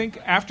 No, I think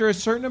after a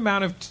certain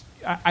amount of,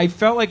 I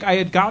felt like I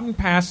had gotten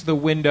past the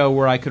window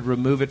where I could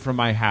remove it from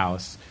my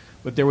house,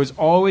 but there was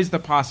always the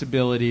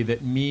possibility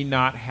that me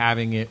not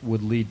having it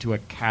would lead to a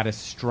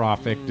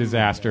catastrophic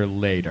disaster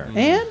later.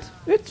 And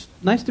it's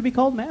nice to be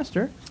called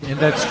master. And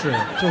that's true.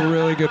 It's a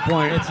really good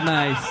point. It's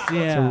nice.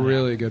 Yeah. It's a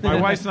really good point.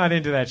 My wife's not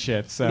into that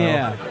shit, so...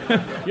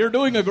 Yeah. You're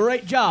doing a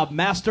great job,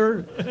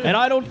 master, and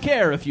I don't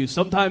care if you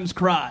sometimes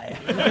cry.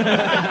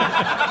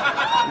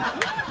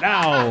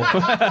 Now,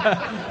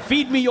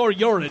 feed me your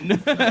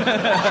urine.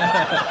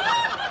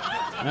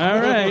 All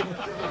right.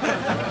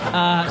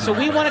 So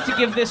we wanted to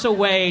give this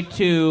away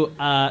to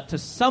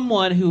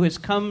someone who has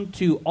come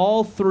to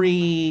all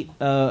three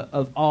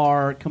of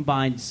our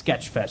combined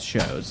Sketchfest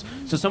shows.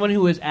 So someone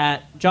who is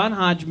at John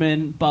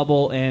Hodgman,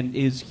 Bubble, and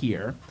is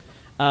here.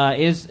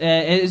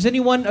 Has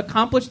anyone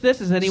accomplished this?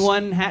 Has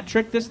anyone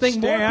hat-tricked this thing?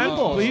 Stand. More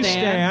people. Please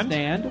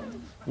stand.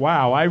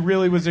 Wow, I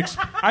really was...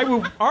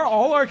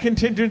 all our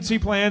contingency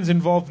plans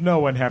involved no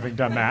one having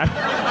done that.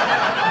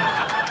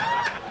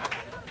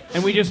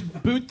 And we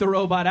just boot the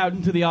robot out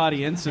into the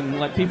audience and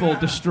let people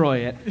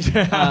destroy it.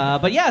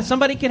 But yeah,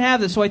 somebody can have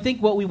this. So I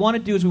think what we want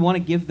to do is we want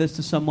to give this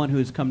to someone who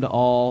has come to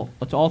all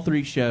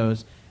three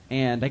shows.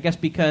 And I guess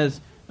because,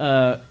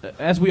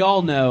 as we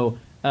all know,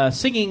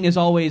 singing is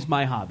always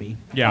my hobby.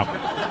 Yeah.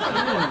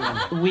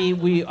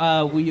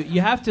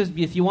 You have to,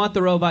 if you want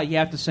the robot, you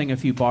have to sing a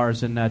few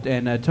bars,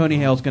 and Tony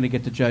Hale's going to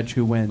get to judge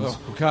who wins.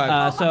 Oh,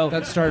 God. So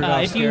that started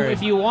off scary.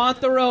 If you want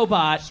the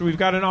robot, So we've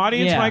got an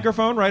audience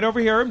microphone right over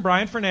here, and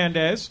Brian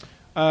Fernandez.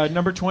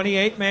 Number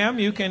 28, ma'am,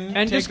 you can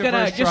and take just the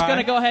first try.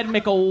 gonna go ahead and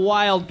make a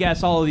wild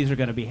guess. All of these are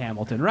going to be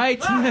Hamilton, right?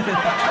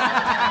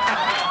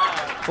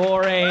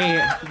 Or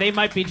they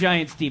might be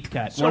Giants deep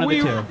cut. So one of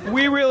the two.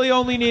 We really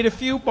only need a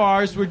few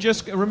bars. We're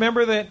just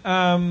remember that.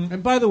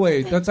 And by the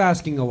way, that's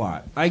asking a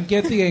lot. I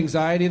get the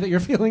anxiety that you're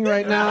feeling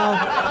right now.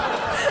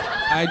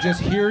 I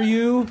just hear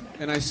you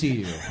and I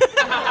see you.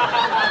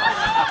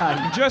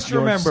 Just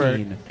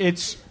remember,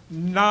 it's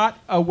not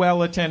a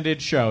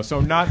well-attended show, so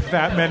not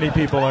that many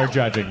people are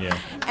judging you.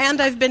 And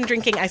I've been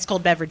drinking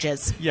ice-cold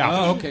beverages. Yeah.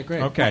 Oh, okay,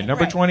 great. Okay,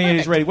 number 28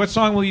 is ready. What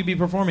song will you be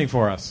performing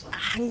for us?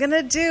 I'm going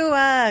to do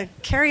a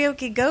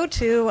karaoke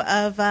go-to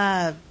of...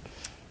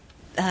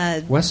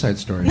 West Side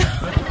Story. A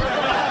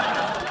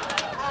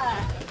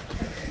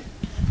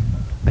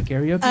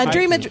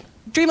karaoke?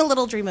 Dream a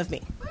Little Dream of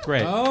Me.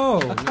 Great. Oh,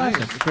 nice.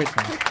 That's a great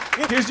song.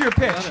 Here's your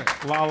pitch.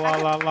 La, la,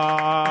 la,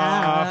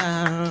 la.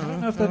 I don't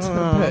know if that's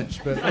the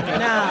pitch, but...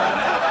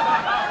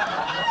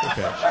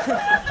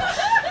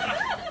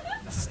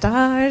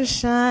 Stars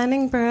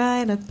shining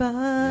bright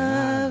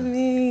above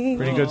me.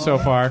 Pretty good so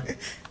far.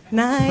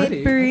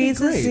 Night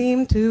breezes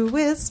seem to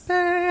whisper,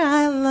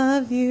 I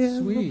love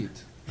you. Sweet.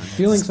 I'm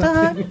feeling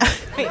something.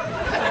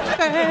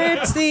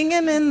 Birds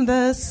singing in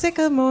the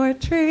sycamore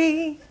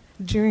tree.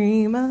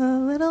 Dream a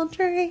little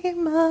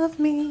dream of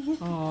me.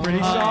 Pretty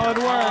solid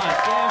work.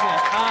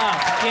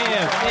 Give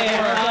it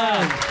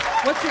up.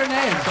 What's your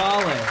name?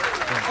 Solid.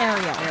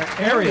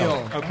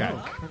 Ariel. Okay.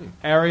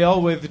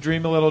 Ariel with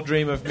Dream a Little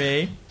Dream of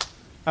Me.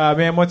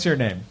 Ma'am, what's your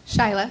name?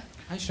 Shyla.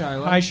 Hi,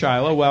 Shyla. Hi,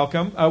 Shyla.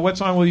 Welcome. What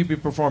song will you be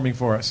performing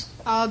for us?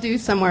 I'll do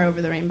Somewhere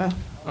Over the Rainbow.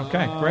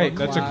 Okay, great.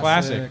 That's a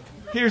classic.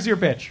 Here's your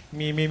pitch.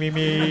 Me.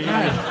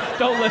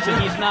 Don't listen.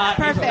 He's not.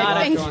 Perfect. He's not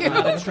Thank you.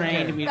 Not a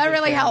trained musician. That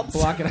really helps.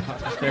 Block it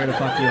out. He's there to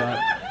fuck you up.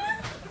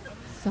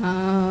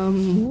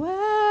 Somewhere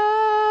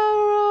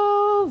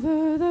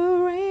over the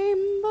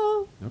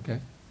rainbow.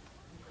 Okay.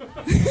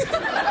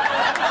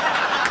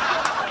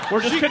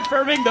 We're just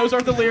confirming those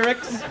are the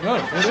lyrics. Oh,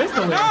 it is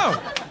the lyrics.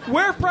 No!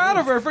 We're proud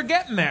of her for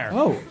getting there.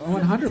 Oh,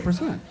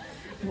 100%.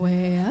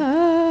 Way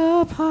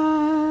up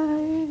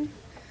high,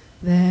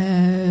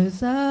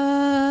 there's a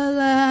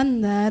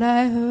land that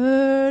I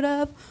heard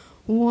of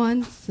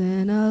once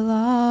in a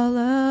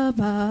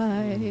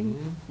lullaby.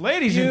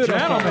 Ladies and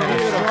gentlemen,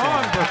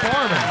 strong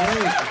performance.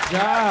 Great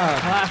job.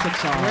 Classic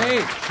song.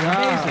 Great job.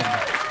 Amazing.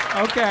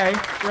 Okay,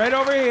 right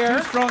over here.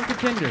 Two strong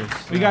contenders.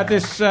 We got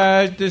this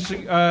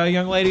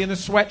young lady in the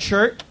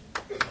sweatshirt.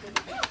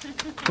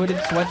 Hooded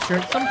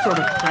sweatshirt, some sort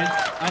of print.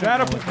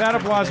 That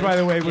applause, by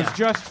the way, was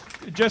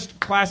just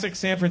classic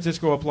San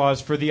Francisco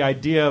applause for the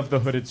idea of the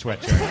hooded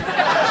sweatshirt.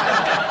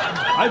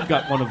 I've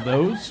got one of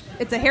those.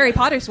 It's a Harry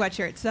Potter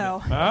sweatshirt,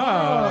 so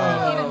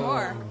even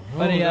more.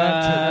 But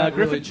that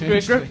really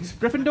changed things.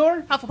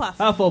 Gryffindor? Hufflepuff.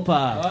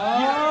 Hufflepuff.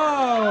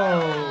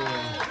 Oh.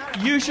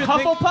 You should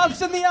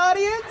Hufflepuff's in the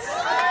audience?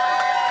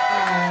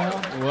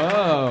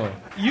 Whoa.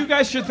 You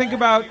guys should think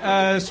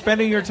about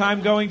spending your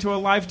time going to a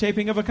live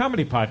taping of a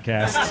comedy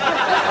podcast.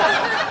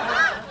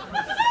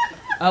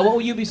 What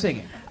will you be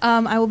singing?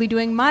 I will be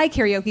doing my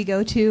karaoke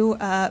go-to,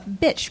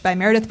 Bitch by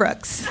Meredith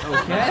Brooks.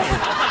 Okay.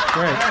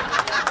 Great.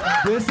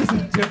 This is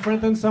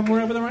different than Somewhere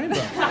Over the Rainbow.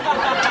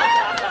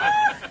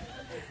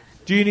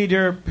 Do you need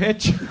your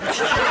pitch?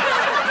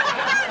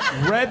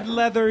 Red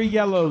leather,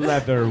 yellow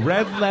leather.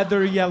 Red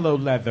leather, yellow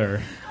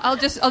leather. I'll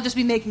just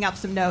be making up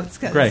some notes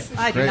because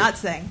I do not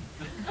sing.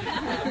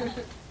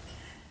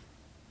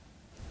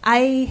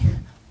 I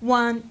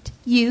want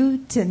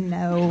you to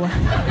know.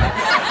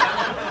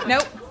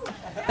 Nope.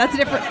 That's a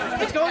different.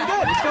 It's going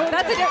good.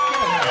 That's a different.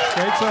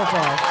 Great so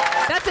far.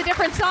 That's a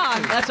different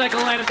song. That's like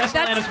Alanis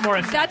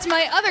Morissette. That's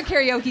my other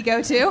karaoke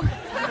go-to.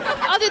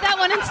 I'll do that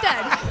one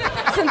instead,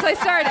 since I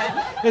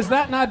started. Is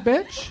that not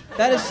bitch?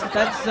 That's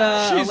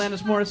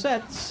Alanis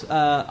Morissette's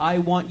I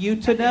Want You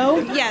to Know.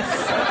 Yes.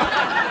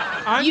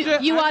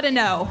 You ought to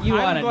know.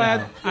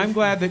 I'm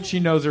glad that she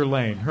knows her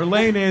lane. Her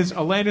lane is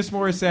Alanis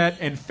Morissette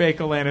and fake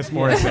Alanis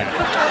Morissette.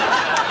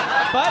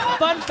 But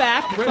fun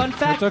fact,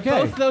 It's okay.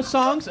 both those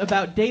songs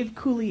about Dave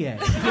Coulier.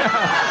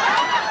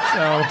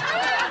 So,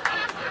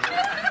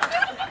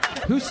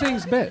 Who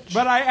sings bitch?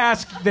 but I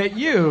ask that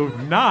you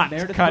not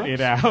Meredith cut Brooks?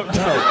 it out.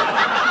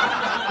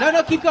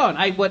 No, keep going.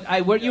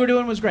 What you were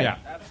doing was great. Yeah.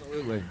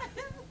 Absolutely.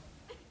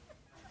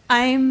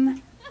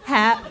 I'm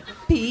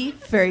happy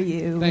for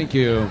you. Thank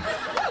you.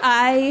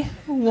 I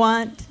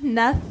want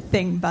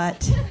nothing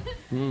but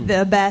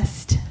the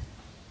best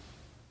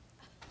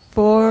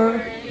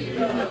for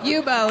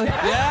you both.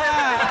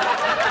 Yeah.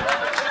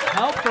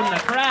 Help from the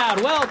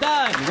crowd. Well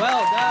done.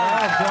 Well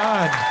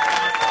done.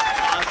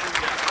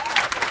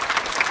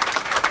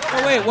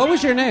 Oh, wait, what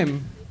was your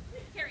name?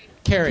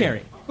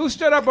 Carrie. Who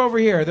stood up over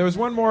here? There was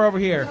one more over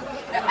here.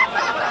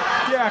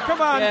 Yeah, come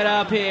on. Get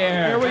up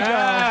here. Here we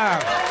go.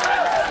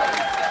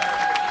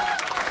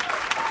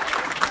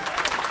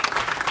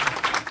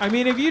 I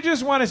mean, if you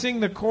just want to sing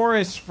the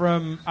chorus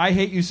from I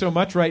Hate You So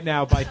Much Right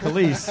Now by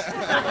Khalees,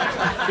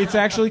 it's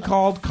actually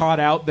called Caught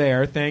Out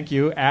There. Thank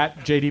you. At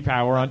JD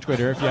Power on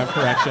Twitter if you have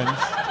corrections.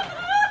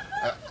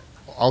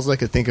 All I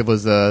could think of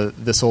was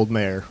This Old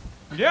Mare.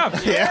 Yeah.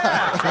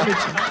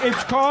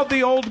 It's called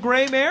The Old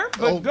Gray Mare,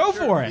 but go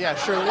for it. Yeah,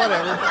 sure,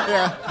 whatever.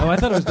 Yeah. Oh, I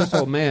thought it was this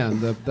old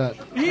man.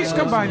 He's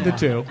combined the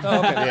two. Oh,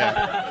 okay.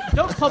 Yeah.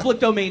 Don't public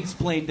domain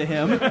explain to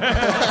him.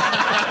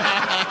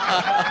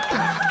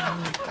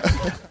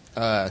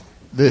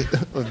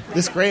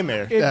 This gray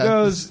mare. It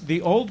goes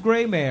The Old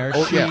Gray Mare.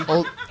 Ain't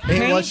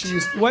what she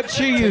used what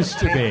she used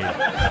to be.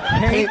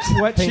 Paint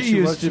what she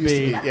used to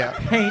be. Yeah.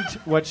 Paint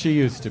what she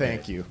used to be.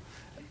 Thank you.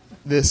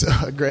 This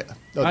I've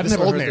this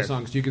never old heard mare. the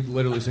song, so you could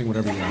literally sing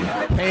whatever you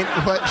want. Paint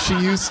what she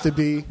used to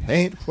be.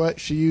 Paint what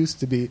she used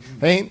to be.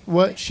 Paint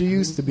what she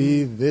used to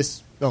be.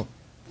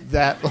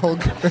 That old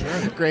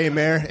gray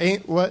mare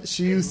ain't what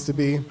she used to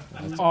be.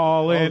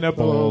 All in a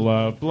bowl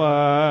of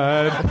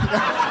blood.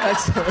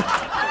 Excellent.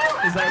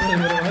 Is that really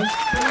what it was?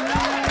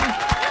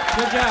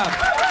 Good job.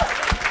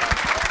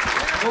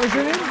 What was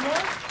your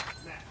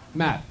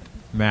name?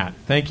 Matt.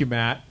 Thank you,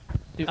 Matt.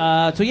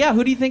 So yeah,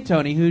 who do you think,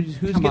 Tony? Who's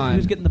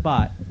getting the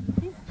bot?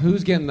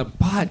 Who's getting the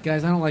pot,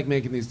 guys? I don't like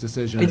making these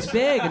decisions. It's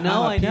big.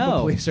 No, I'm a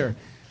people pleaser.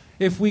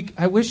 It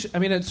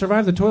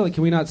survived the toilet.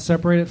 Can we not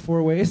separate it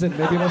 4 ways and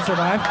maybe it'll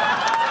survive?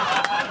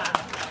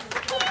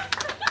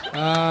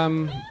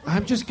 I'm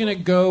just gonna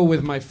go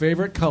with my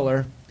favorite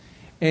color,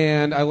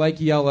 and I like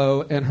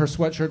yellow. And her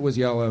sweatshirt was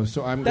yellow,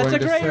 so I'm That's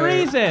going to say. a great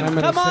reason. I'm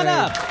gonna Come on say-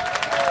 up.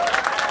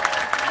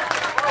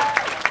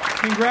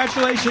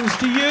 Congratulations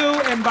to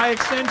you, and by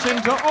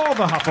extension to all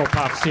the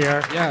Hufflepuffs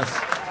here. Yes.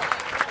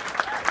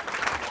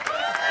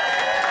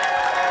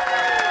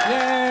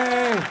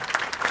 Yay!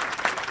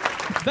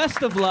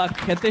 Best of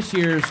luck at this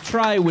year's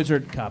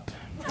Tri-Wizard Cup.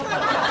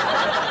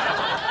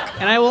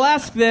 And I will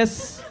ask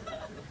this,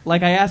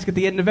 like I ask at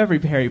the end of every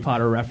Harry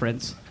Potter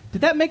reference.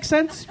 Did that make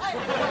sense? Thank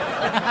you.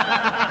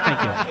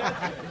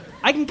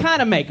 I can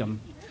kind of make them.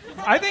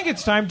 I think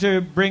it's time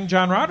to bring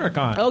John Roderick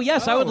on. Oh,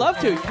 yes, I would love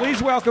to.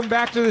 Please welcome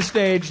back to the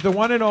stage the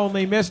one and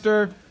only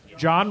Mr.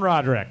 John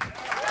Roderick.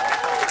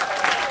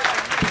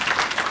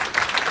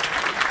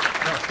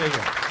 No, stay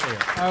here.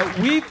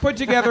 We've put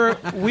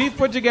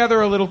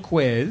together a little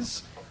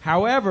quiz.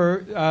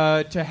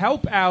 However, to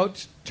help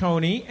out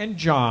Tony and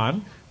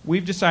John,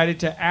 we've decided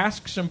to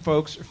ask some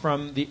folks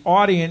from the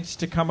audience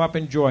to come up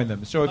and join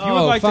them. So if you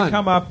would like to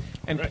come up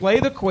and play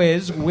the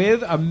quiz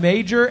with a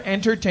major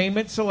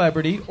entertainment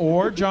celebrity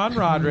or John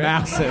Roderick.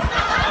 Massive.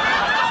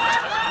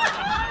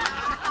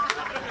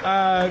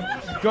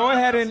 Go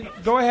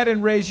ahead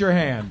and raise your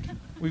hand.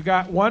 We've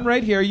got one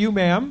right here, you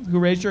ma'am, who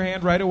raised your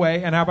hand right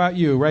away. And how about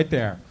you, right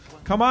there?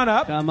 Come on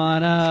up. Come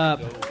on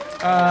up.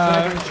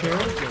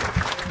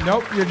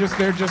 Nope, they're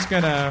just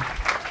gonna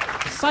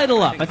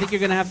Sidle up. I think you're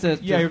going to have to...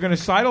 Yeah, you're going to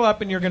sidle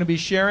up, and you're going to be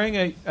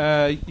sharing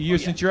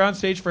since you're on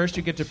stage first,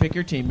 you get to pick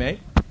your teammate.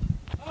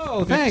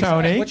 Oh, thanks.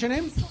 Tony. What's your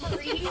name?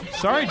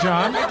 Sorry,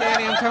 John. Hi,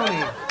 Danny. I'm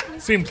Tony.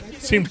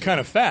 Seemed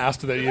kind of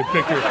fast that you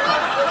pick your...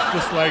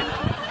 Just like...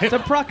 It's a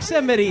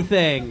proximity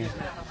thing.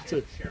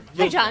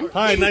 Hi, John.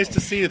 Hi, nice to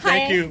see you.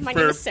 Thank Hi, you my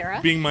name for is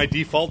Sarah. being my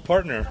default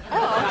partner.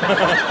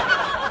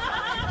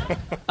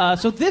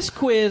 So this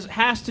quiz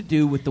has to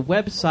do with the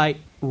website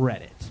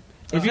Reddit.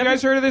 Have you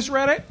guys heard of this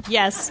Reddit?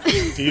 Yes.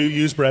 Do you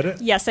use Reddit?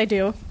 Yes, I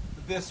do.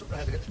 This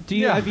Reddit. Do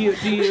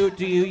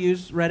you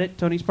use Reddit,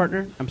 Tony's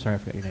partner? I'm sorry, I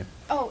forgot your name.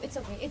 Oh, it's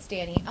okay. It's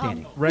Danny.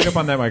 Danny. Right up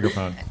on that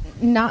microphone.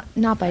 Not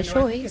by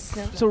choice.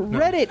 No. So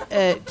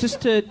Reddit,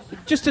 just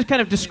to kind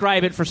of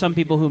describe it for some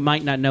people who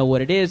might not know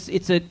what it is,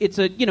 it's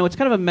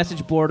kind of a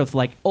message board of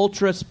like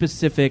ultra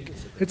specific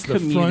It's the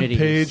front communities.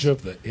 page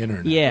of the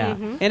internet. Yeah,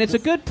 and it's a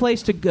good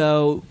place to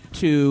go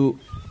to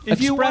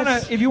If you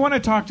want to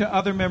talk to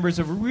other members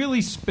of a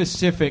really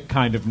specific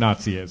kind of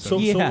Nazism. So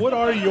what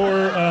are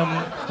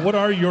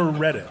your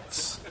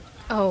Reddits?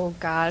 Oh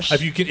gosh.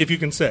 If you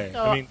can say.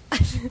 So,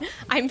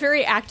 I'm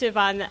very active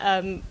on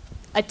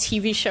a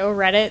TV show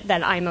Reddit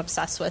that I'm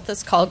obsessed with.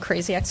 It's called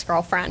Crazy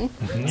Ex-Girlfriend.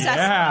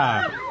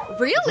 Yeah.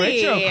 Really?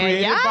 Great show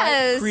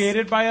Yes.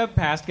 created by a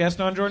past guest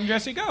on Jordan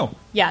Jesse Go.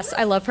 Yes,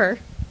 I love her.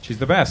 She's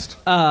the best.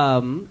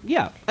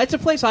 Yeah, it's a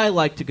place I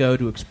like to go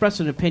to express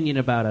an opinion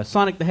about a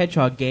Sonic the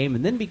Hedgehog game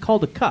and then be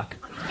called a cuck.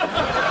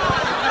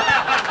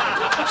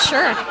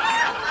 Sure.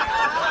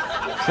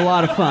 It's a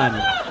lot of fun.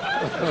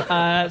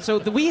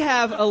 We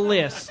have a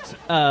list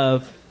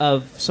of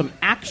some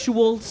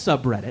actual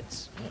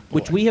subreddits,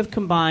 which we have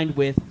combined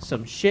with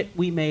some shit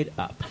we made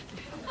up.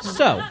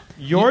 So,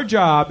 your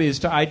job is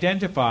to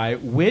identify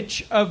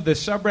which of the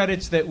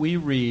subreddits that we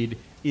read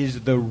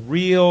is the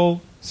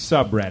real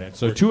subreddit.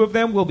 So 2 of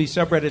them will be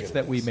subreddits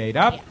that we made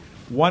up.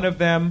 One of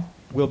them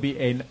will be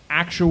an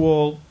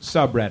actual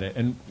subreddit.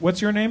 And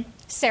what's your name?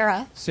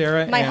 Sarah.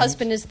 Sarah. My and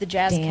husband is the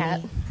jazz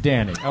cat.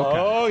 Danny. Okay.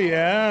 Oh,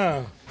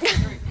 yeah.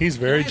 He's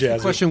very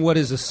jazzy. Question, what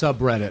is a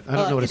subreddit? I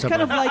don't know what a subreddit is. It's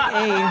kind of like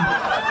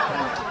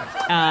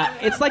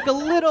it's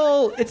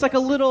like a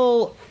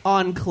little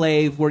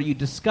enclave where you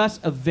discuss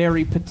a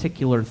very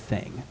particular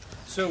thing.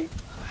 So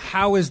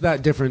how is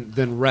that different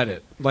than Reddit?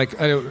 Like,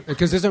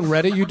 because isn't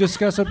Reddit you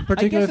discuss a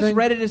particular thing?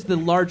 Reddit is the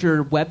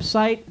larger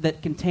website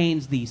that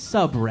contains the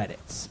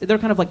subreddits. They're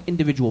kind of like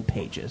individual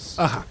pages.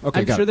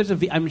 Okay,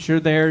 I'm sure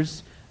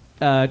there's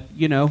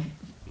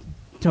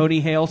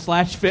Tony Hale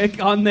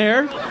 /Fic on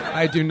there.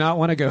 I do not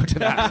want to go to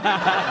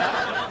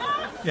that.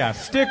 Yeah,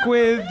 stick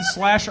with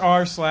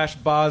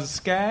 /r/Boz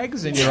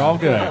Skaggs and you're all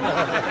good.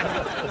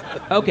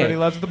 Okay. Everybody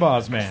loves the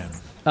Boz man.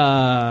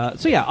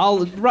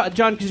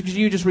 John, because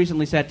you just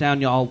recently sat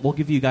down, we'll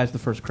give you guys the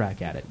first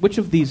crack at it. Which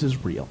of these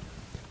is real?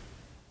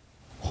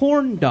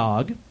 Horn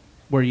Dog,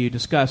 where you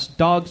discuss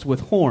dogs with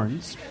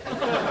horns.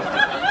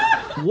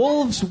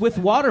 Wolves with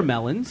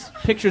watermelons,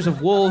 pictures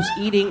of wolves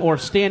eating or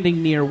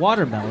standing near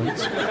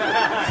watermelons.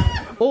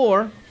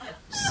 Or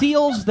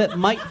seals that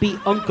might be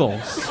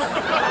uncles.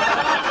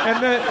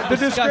 And the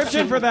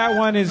description for that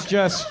one is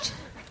just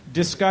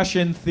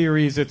discussion,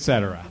 theories,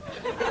 etc.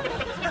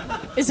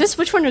 Is this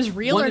which one is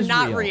real One or is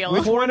not real. real?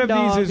 Which one of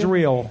these is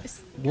real?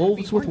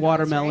 Wolves with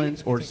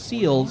watermelons or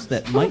seals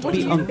that might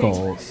be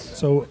uncles.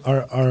 So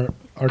our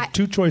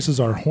 2 choices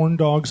are horn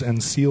dogs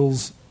and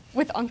seals.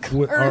 With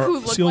uncles. Who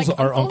look seals like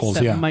are uncles,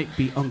 That yeah. might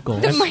be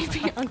uncles. That might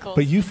be uncles.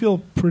 But you feel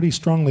pretty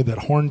strongly that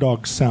horn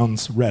dogs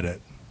sounds Reddit.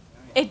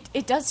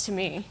 It does to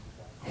me.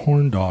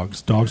 Horn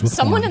dogs, dogs with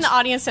Someone horns. in the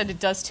audience said it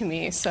does to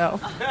me, so.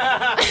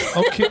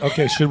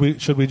 Okay. Should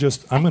we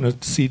just? I'm going to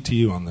cede to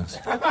you on this.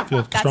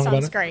 Feel That strong about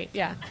sounds it? great,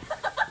 yeah.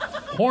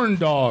 Horn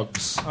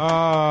dogs.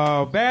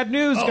 Oh, bad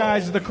news,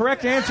 guys. The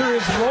correct answer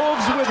is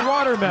wolves with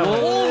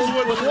watermelon. Wolves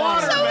with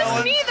watermelon. So it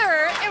was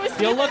neither. It was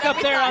You'll neither look up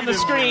every there time. on the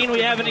screen. We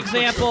have an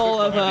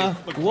example of a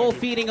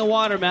wolf eating a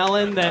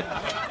watermelon that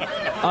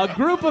a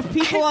group of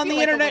people on the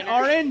internet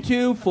are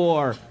into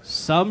for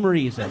some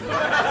reason.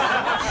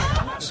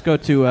 Let's go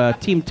to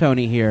Team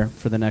Tony here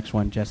for the next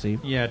one, Jesse.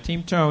 Yeah,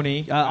 Team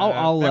Tony.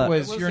 That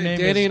was your name.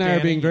 Danny is and I are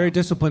Danny. being very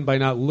disciplined by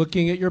not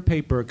looking at your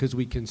paper because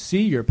we can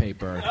see your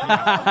paper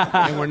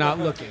and we're not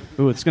looking.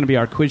 Ooh, it's going to be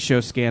our quiz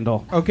show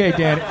scandal. Okay,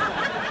 Danny.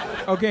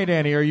 Okay,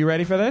 Danny, are you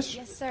ready for this?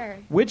 Yes, sir.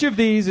 Which of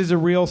these is a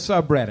real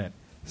subreddit?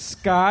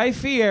 Sky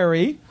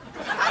Fieri.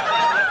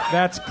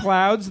 That's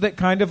clouds that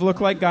kind of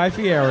look like Guy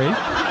Fieri.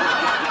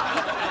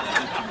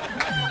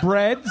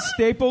 Bread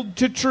stapled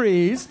to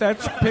trees.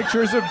 That's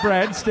pictures of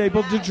bread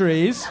stapled to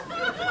trees.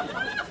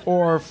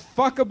 Or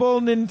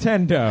fuckable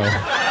Nintendo.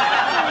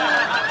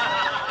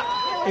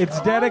 It's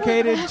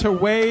dedicated to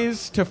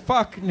ways to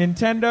fuck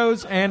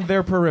Nintendos and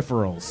their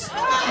peripherals.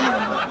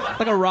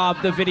 Like a Rob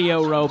the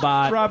Video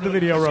Robot. Rob the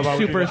Video Robot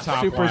would be the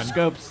top Super one.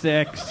 Scope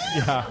 6.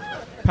 Yeah.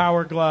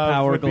 Power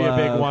Glove would be a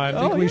big one.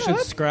 I think we should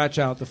scratch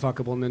out the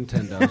fuckable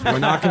Nintendos. We're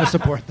not going to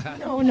support that.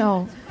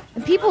 No.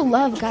 And people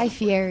love Guy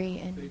Fieri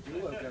and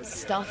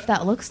stuff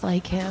that looks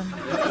like him.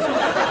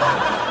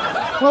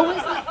 What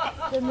was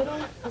the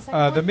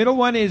middle? The middle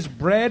one is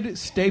bread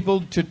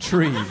stapled to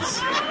trees.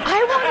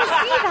 I want to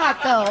see that,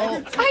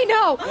 though. I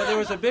know. Well, there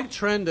was a big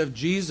trend of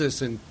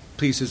Jesus in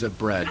pieces of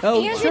bread.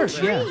 Oh, And sure, in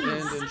trees. yeah.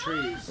 And in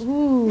trees.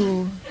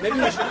 Ooh. Maybe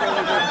we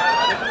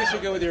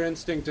should go with your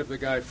instinct of the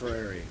Guy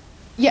Fieri.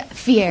 Yeah,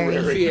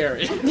 Fieri.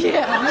 Fieri.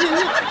 Yeah.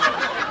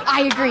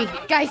 I agree.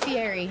 Guy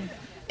Fieri.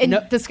 In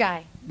the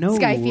sky. No,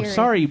 Sky Fieri.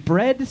 sorry,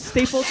 bread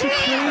stapled to trees.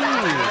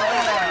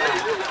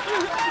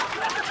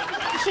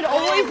 You should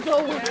always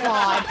go with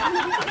God.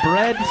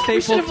 Bread You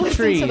should stapled have to listened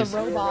trees. to the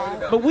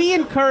robot. But we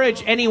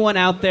encourage anyone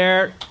out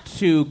there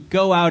to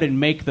go out and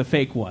make the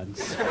fake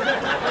ones.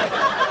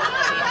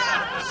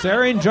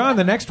 Sarah and John,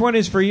 the next one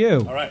is for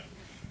you. All right.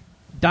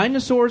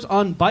 Dinosaurs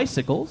on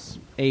Bicycles,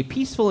 a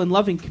peaceful and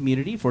loving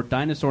community for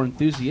dinosaur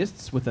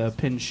enthusiasts with a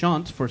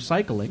penchant for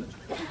cycling.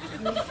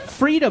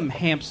 Freedom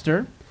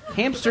Hamster,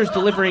 hamsters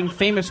delivering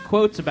famous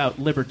quotes about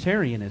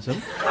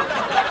libertarianism.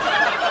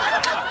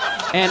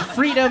 And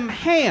Freedom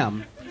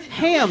Ham.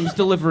 Ham's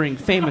delivering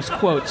famous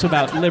quotes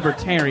about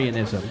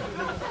libertarianism.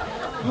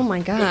 Oh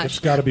my gosh. It's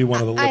got to be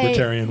one of the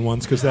libertarian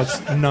ones because that's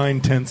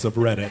 9/10 of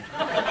Reddit.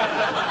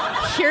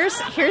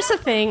 Here's the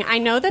thing. I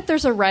know that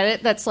there's a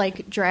Reddit that's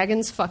like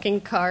dragons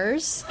fucking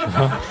cars,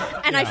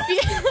 and I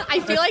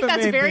feel like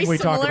that's very we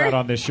similar. talk about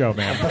on this show,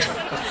 man.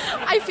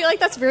 I feel like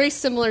that's very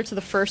similar to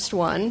the first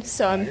one,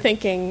 so I'm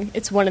thinking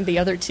it's one of the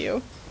other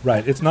two.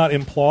 Right. It's not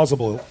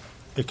implausible.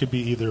 It could be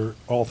either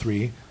all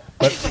three.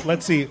 But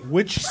let's see.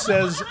 Which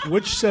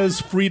says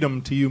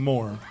freedom to you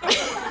more?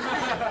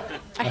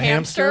 A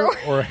hamster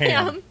or a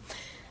ham?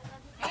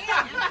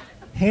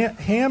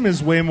 Ham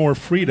is way more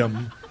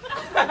freedom.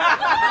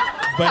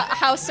 But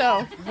how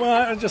so?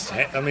 Well,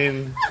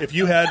 if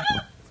you had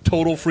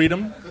total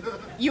freedom,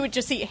 you would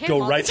just eat ham.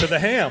 Go right to the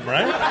ham,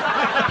 right?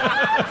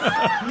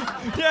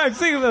 Yeah, I'm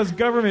thinking of those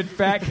government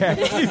fat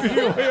cats keeping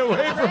you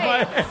away from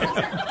my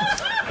ham.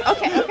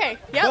 Okay.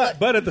 Yeah.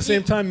 But at the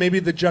same time, maybe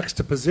the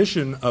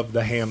juxtaposition of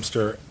the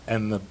hamster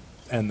and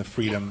the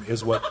freedom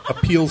is what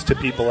appeals to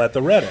people at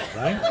the Reddit,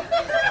 right?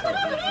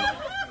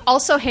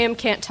 Also, ham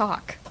can't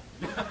talk.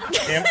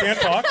 Ham can't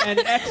talk. An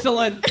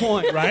excellent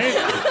point, right?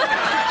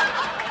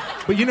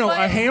 But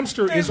a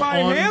hamster is my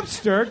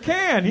hamster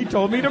can. He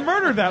told me to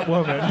murder that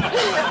woman.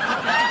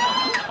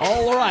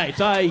 All right,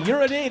 I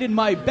urinate in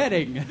my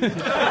bedding.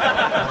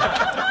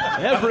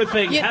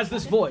 Everything has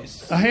this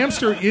voice. A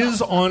hamster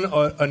is on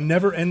a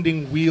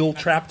never-ending wheel,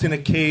 trapped in a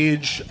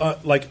cage.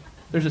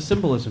 There's a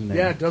symbolism there.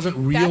 Yeah, it doesn't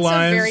realize.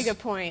 That's a very good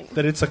point.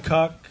 That it's a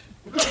cuck.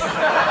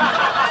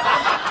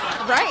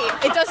 Right.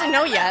 It doesn't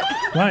know yet.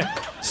 Right.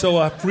 So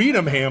a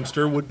freedom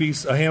hamster would be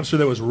a hamster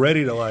that was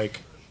ready to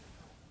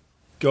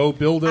go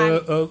build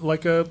an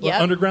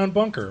underground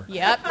bunker.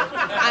 Yep.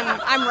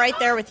 I'm right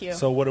there with you.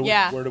 So where do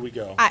we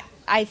go?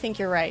 I think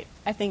you're right.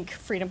 I think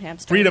freedom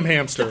hamster. Freedom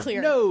hamster.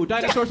 No,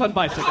 dinosaurs on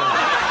bicycles.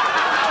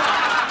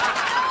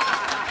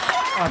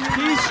 A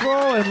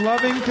peaceful and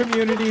loving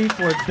community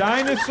for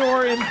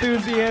dinosaur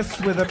enthusiasts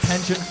with a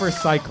penchant for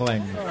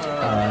cycling.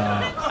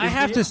 I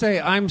have to say,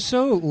 I'm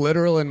so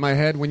literal in my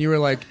head when you were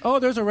like, "Oh,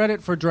 there's a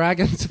Reddit for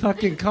dragons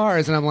fucking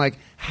cars," and I'm like,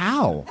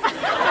 "How?"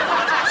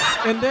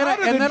 And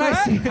then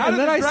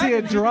I see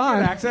a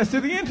drawing. Access to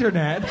the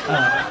internet.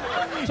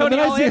 Tony,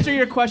 I'll answer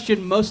your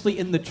question mostly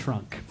in the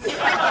trunk.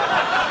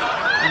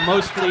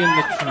 Mostly in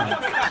the trunk.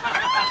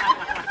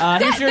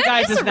 Here's your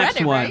guys' next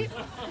Reddit, one. Right?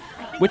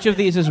 Which of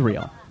these is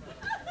real?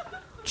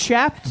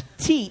 Chapped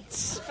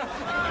Teats,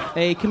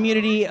 a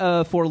community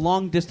for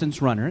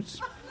long-distance runners.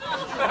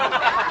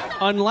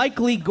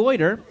 Unlikely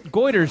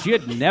goiters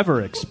you'd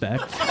never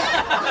expect.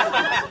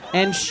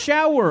 And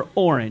Shower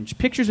Orange,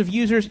 pictures of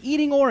users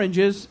eating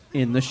oranges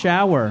in the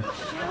shower.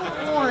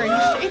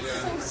 Orange. It's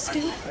so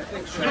stupid.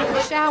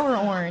 Shower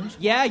orange.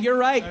 Yeah, you're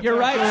right.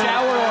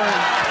 Shower orange.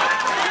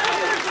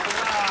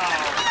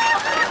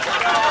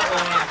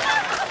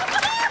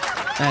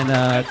 And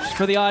just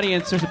for the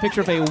audience, there's a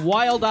picture of a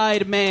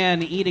wild-eyed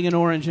man eating an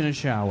orange in a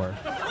shower.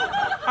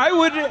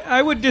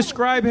 I would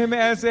describe him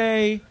as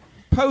a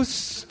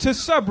posts to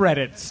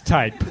subreddits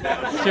type.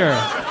 Sure.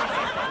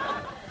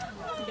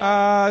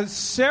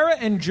 Sarah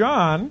and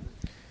John,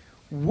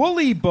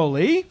 Woolly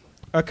Bully,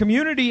 a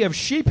community of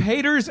sheep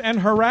haters and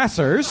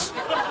harassers.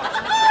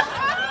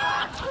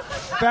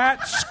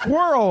 Fat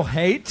Squirrel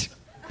Hate,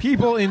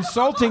 people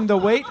insulting the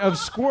weight of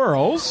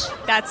squirrels.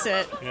 That's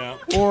it. Yeah.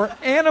 Or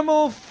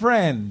Animal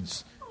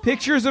Friends,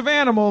 pictures of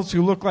animals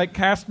who look like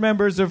cast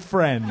members of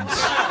Friends.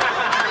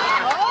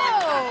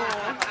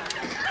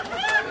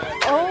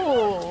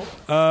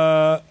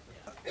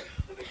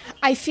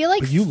 I feel like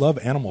But you love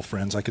Animal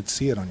Friends. I could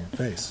see it on your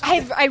face.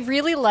 I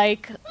really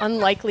like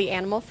Unlikely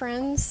Animal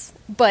Friends,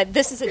 but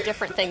this is a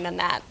different thing than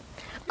that.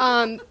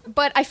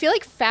 But I feel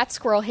like Fat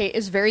Squirrel Hate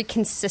is very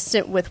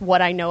consistent with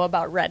what I know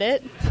about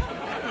Reddit.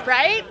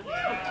 Right?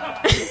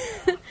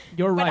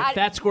 You're right.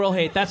 Fat Squirrel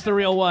Hate. That's the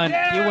real one.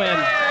 Yay! You win.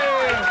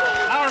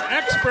 Our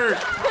expert.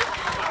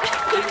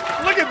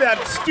 Look at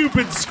that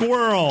stupid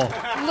squirrel.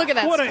 Look at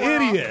that What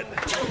squirrel. an idiot.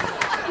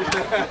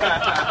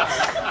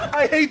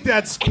 I hate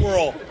that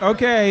squirrel.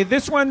 Okay,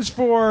 this one's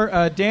for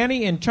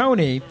Danny and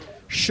Tony.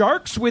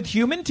 Sharks with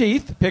human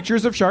teeth,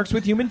 pictures of sharks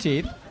with human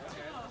teeth.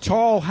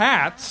 Tall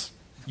hats.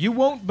 You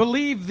won't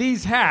believe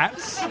these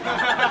hats.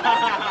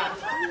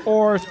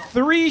 Or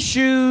 3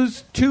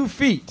 shoes, 2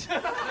 feet.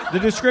 The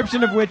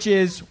description of which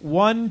is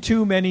 1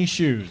 too many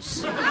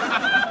shoes.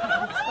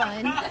 That's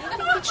fun.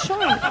 It's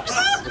sharks.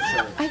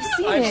 I've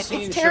seen it.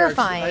 It's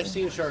terrifying. I've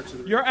seen sharks.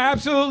 You're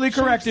absolutely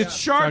correct. It's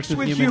sharks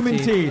with human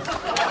teeth.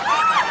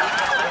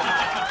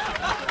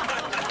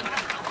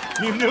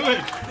 You knew it.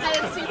 That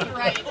is super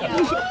right. Yeah.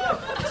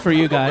 It's for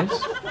you guys.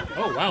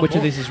 Oh, wow. Which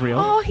of these is real?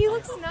 Oh, he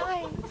looks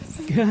nice.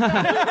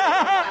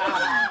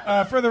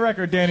 For the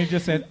record, Danny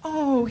just said,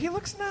 "Oh, he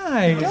looks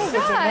nice." It's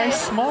a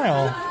nice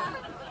smile.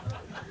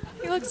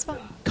 He looks fun.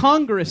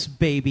 Congress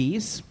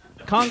babies.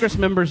 Congress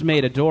members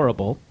made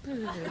adorable.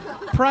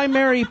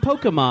 Primary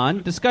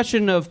Pokemon.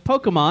 Discussion of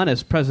Pokemon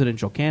as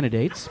presidential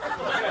candidates.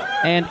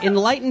 And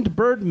Enlightened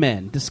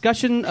Birdmen,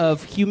 discussion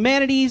of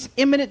humanity's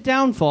imminent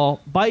downfall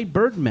by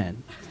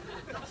birdmen.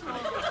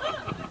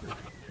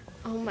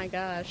 Oh my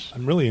gosh.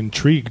 I'm really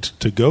intrigued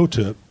to go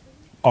to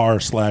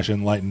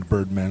r/Enlightened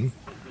Birdmen,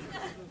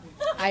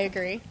 I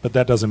agree. but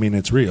that doesn't mean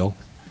it's real.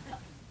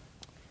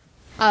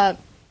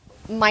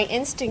 My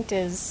instinct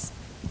is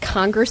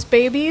Congress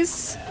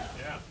babies.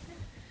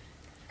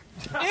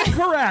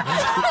 Incorrect.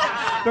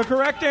 The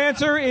correct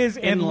answer is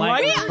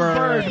Enlightened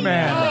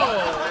Birdmen.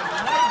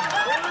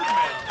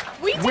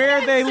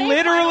 Where they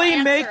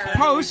literally make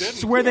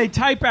posts where they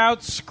type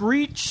out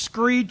screech,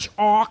 screech,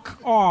 awk,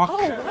 awk,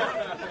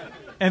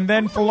 and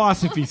then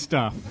philosophy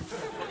stuff.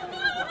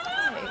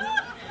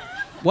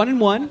 1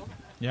 and 1.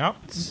 Yep.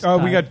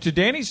 We got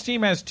Danny's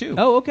team has 2.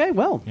 Oh, okay.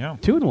 Well, Yeah.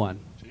 2 and 1.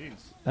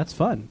 That's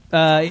fun.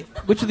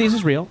 Which of these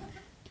is real?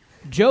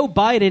 Joe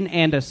Biden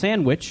and a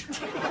sandwich.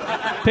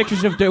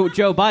 Pictures of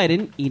Joe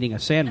Biden eating a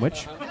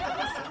sandwich.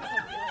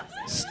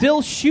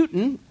 Still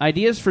shootin'.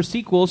 Ideas for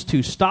sequels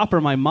to Stop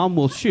or My Mom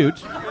Will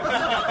Shoot.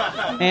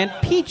 And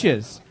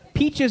Peaches.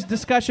 Peaches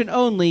discussion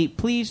only.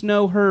 Please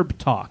no herb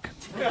talk.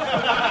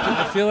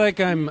 I feel like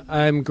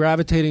I'm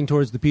gravitating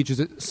towards the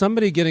peaches.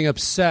 Somebody getting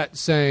upset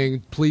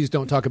saying, "Please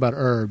don't talk about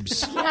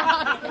herbs."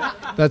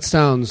 That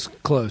sounds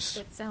close.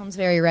 It sounds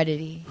very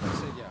Reddit-y.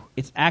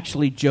 It's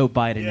actually Joe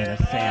Biden in a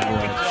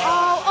sandwich.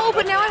 Oh,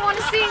 but now I want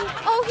to sing.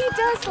 Oh, he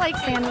does like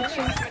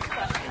sandwiches.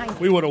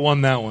 We would have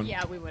won that one.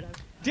 Yeah, we would have.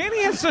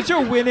 Danny has such a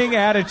winning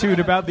attitude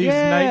about these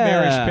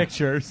nightmarish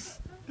pictures.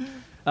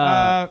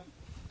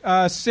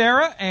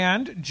 Sarah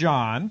and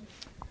John,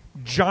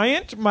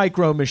 giant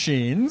micro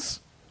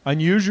machines,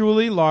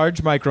 unusually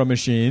large micro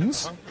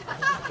machines,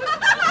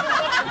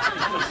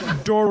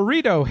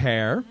 Dorito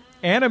hair,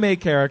 anime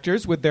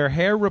characters with their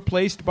hair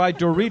replaced by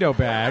Dorito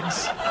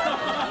bags,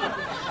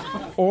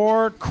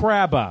 or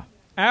Crabba,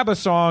 ABBA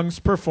songs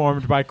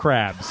performed by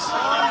crabs.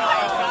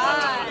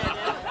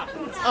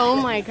 Oh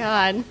my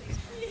god.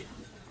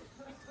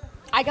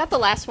 I got the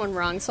last one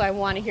wrong, so I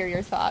want to hear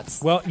your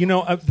thoughts. Well,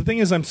 the thing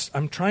is,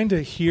 I'm trying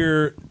to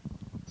hear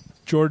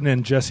Jordan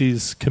and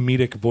Jesse's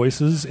comedic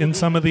voices in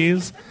some of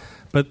these,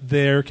 but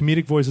their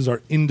comedic voices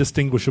are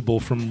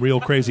indistinguishable from real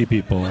crazy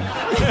people.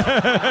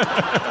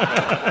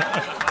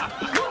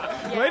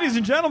 Ladies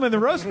and gentlemen, the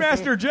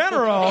Roastmaster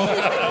General.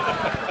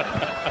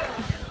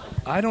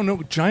 I don't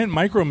know. Giant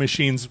micro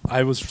machines,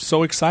 I was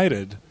so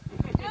excited.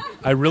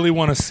 I really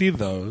want to see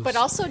those. But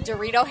also,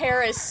 Dorito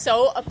hair is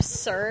so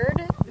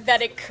absurd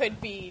that it could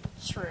be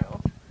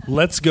true.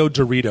 Let's go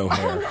Dorito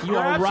hair. You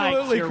are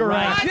absolutely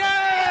right.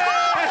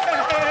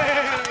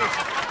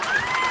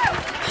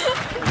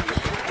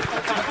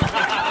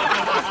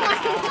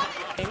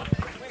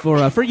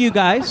 correct. For you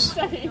guys,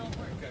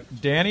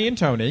 Danny and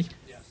Tony.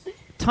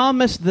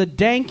 Thomas the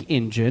Dank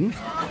Engine.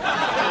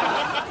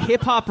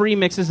 Hip-hop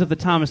remixes of the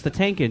Thomas the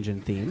Tank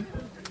Engine theme.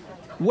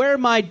 Where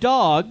My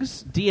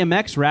Dogs,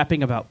 DMX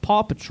rapping about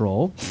Paw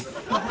Patrol.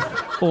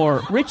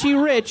 Or Richie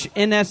Rich,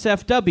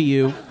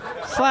 NSFW,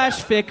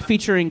 /fic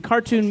featuring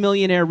cartoon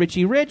millionaire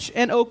Richie Rich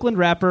and Oakland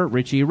rapper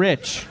Richie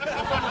Rich.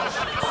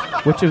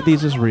 Which of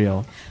these is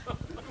real?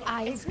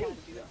 I agree.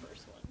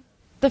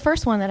 The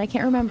first one that I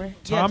can't remember.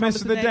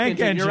 Thomas the Dank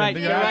Engine. You're right.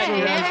 The You're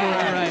absolute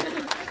right.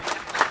 answer.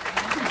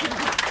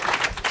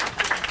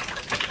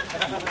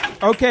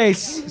 Okay,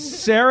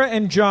 Sarah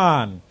and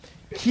John.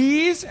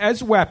 Keys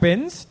as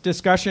weapons.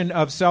 Discussion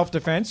of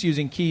self-defense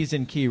using keys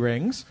and key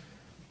rings.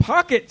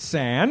 Pocket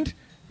sand.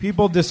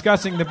 People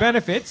discussing the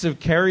benefits of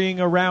carrying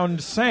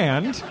around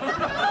sand.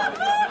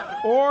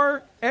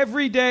 Or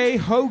everyday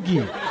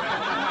hoagie.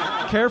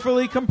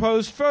 Carefully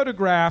composed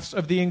photographs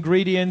of the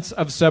ingredients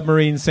of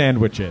submarine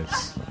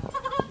sandwiches.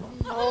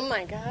 Oh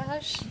my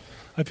gosh.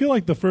 I feel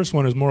like the first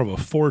one is more of a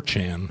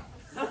 4chan.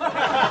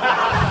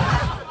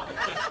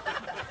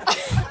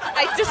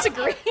 I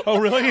disagree. Oh,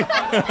 really?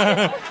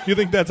 You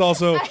think that's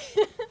also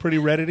pretty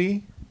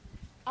Reddit-y?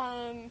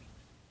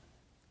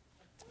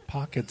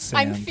 Pocket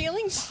sand. I'm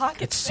feeling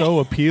pocket It's so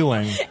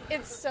appealing.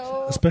 It's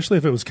so... Especially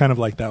if it was kind of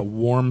like that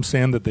warm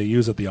sand that they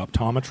use at the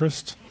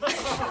optometrist.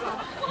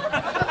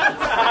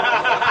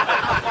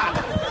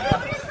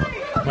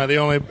 Am I the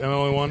only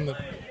one?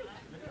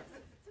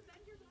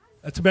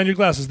 To bend your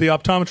glasses. The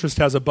optometrist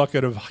has a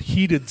bucket of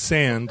heated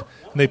sand,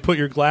 and they put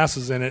your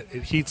glasses in it.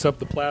 It heats up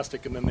the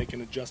plastic, and then they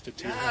can adjust it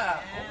to you.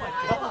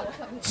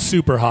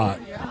 Super hot.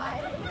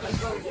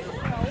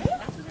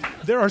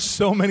 There are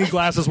so many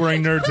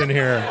glasses-wearing nerds in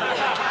here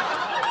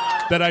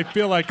that I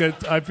feel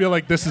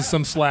like this is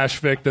some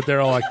 /fic that they're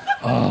all like,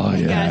 oh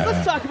yeah. Guys,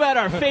 let's talk about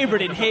our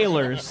favorite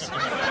inhalers.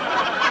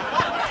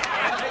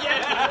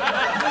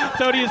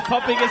 Tony is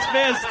pumping his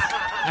fist.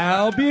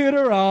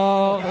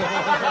 Albuterol.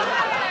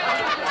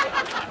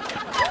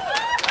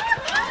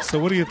 So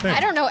what do you think? I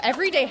don't know.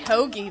 Everyday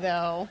hoagie,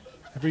 though.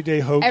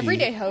 Everyday hoagie.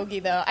 Everyday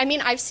hoagie, though. I mean,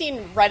 I've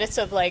seen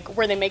Reddits of, like,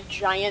 where they make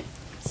giant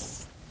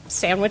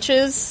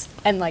sandwiches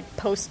and, like,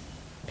 post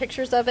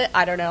pictures of it.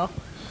 I don't know.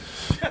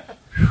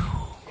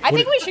 I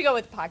think we should go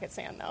with pocket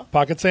sand, though.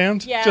 Pocket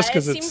sand? Yeah, Just it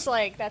 'cause seems it's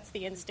like that's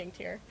the instinct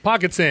here.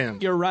 pocket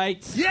sand. You're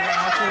right. Yeah!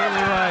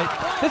 Absolutely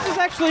right. This is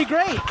actually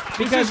great.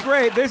 This is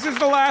great. This is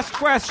the last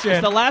question.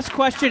 It's the last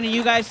question, and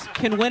you guys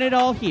can win it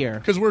all here.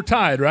 Because we're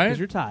tied, right? Because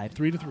you're tied.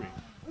 3-3.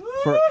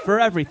 For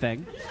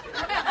everything.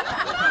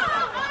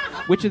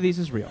 Which of these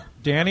is real?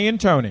 Danny and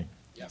Tony.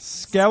 Yes.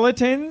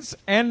 Skeletons,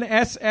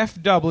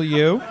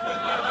 NSFW.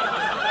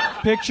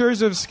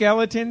 Pictures of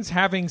skeletons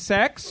having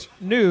sex,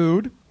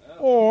 nude,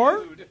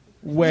 or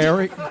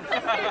wearing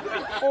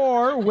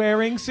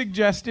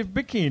suggestive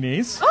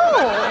bikinis.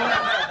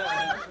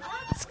 Oh.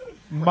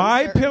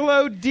 My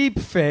Pillow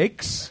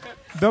deepfakes.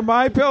 The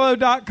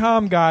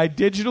MyPillow.com guy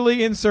digitally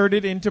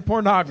inserted into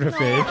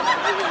pornography.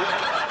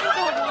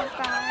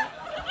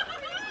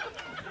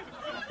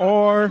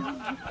 Or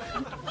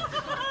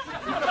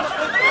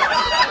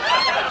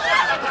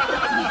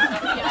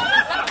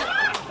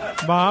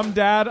Mom,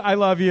 Dad, I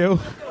love you.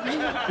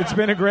 It's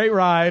been a great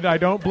ride. I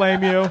don't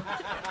blame you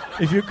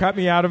if you cut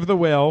me out of the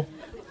will.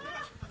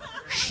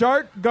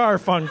 Shark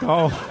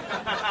Garfunkel.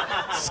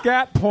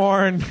 Scat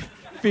porn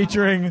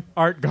featuring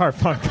Art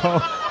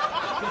Garfunkel.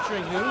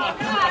 Featuring who?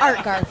 Art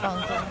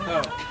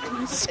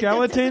Garfunkel.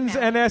 Skeletons,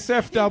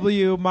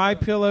 NSFW, My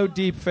Pillow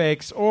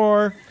deepfakes,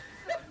 or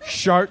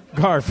Shark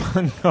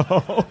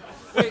Garfunkel.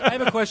 Wait, I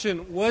have a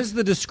question. Was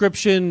the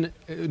description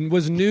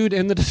was nude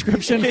in the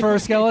description for a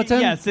skeleton?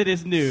 Yes, it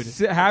is nude.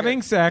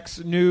 Having sex,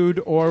 nude,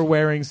 or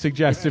wearing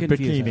suggestive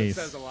bikinis.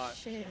 Says a lot.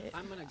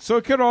 So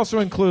it could also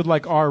include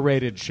like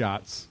R-rated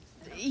shots.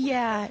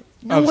 Yeah.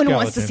 No one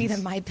wants to see the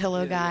My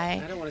Pillow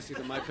guy. I don't want to see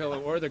the My Pillow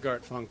or the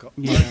Garfunkel.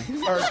 Yeah.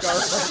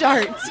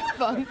 Shark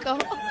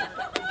Funko.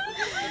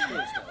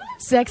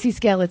 Sexy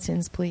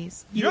skeletons,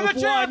 please. You're the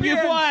champion!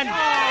 You've won!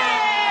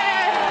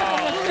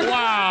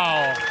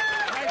 Wow.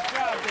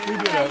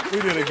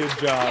 We did a good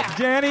job.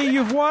 Danny,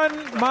 you've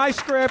won my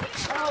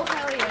script. Oh,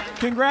 hell yeah.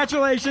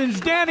 Congratulations,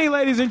 Danny,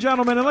 ladies and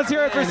gentlemen. And let's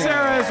hear it for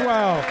Sarah as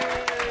well.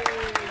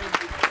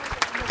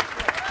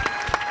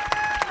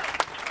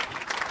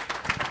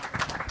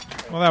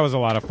 Well, that was a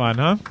lot of fun,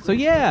 huh? So,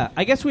 yeah,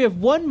 I guess we have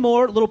one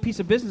more little piece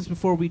of business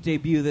before we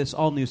debut this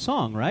all-new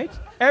song, right?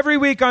 Every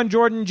week on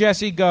Jordan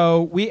Jesse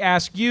Go, we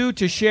ask you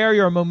to share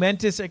your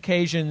momentous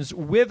occasions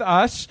with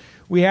us.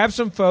 We have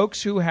some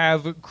folks who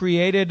have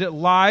created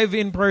live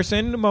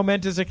in-person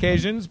momentous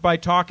occasions by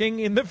talking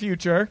in the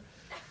future.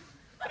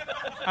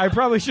 I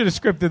probably should have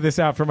scripted this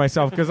out for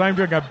myself because I'm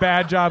doing a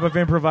bad job of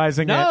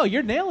improvising it. No,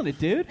 you're nailing it,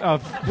 dude.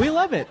 We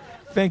love it.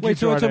 Thank you, Wait,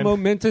 so Jordan. it's a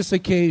momentous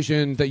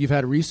occasion that you've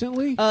had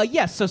recently?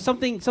 Yes, so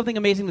something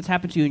amazing that's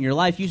happened to you in your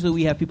life. Usually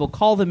we have people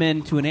call them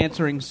in to an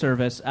answering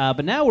service,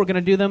 but now we're going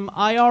to do them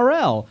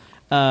IRL.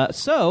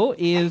 So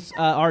is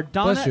our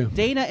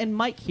Dana and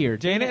Mike here.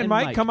 Dana and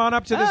Mike, come on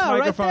up to this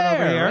microphone right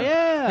over here.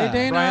 Yeah. Hey,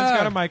 Dana. Brian's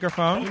got a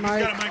microphone.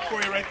 Got a mic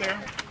for you right there.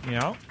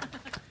 Yeah.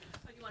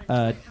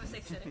 Yeah.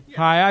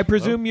 Hi, I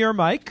presume you're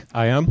Mike.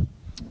 I am.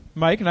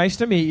 Mike, nice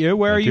to meet you.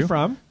 Where are you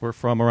from? We're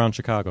from around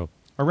Chicago.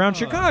 Around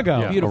Chicago.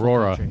 Yeah, Beautiful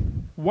Aurora. country.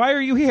 Why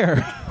are you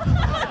here?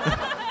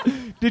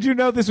 Did you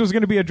know this was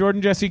going to be a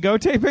Jordan Jesse Go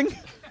taping?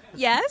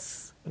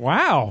 Yes.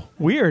 Wow.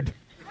 Weird.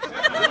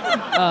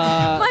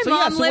 My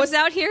mom lives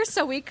out here,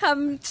 so we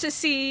come to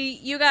see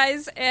you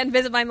guys and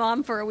visit my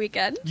mom for a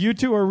weekend. You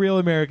two are real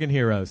American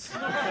heroes.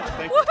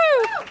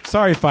 Woohoo!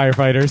 Sorry,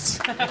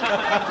 firefighters.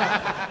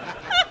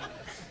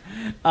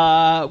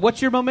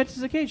 What's your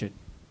momentous occasion?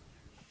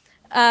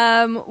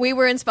 We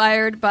were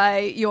inspired by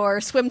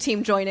your swim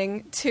team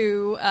joining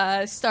to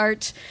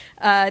start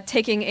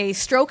taking a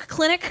stroke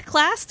clinic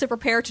class to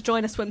prepare to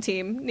join a swim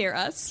team near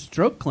us.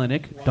 Stroke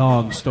clinic,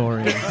 dog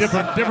story.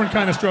 Different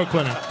kind of stroke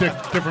clinic.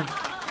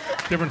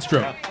 Different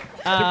stroke.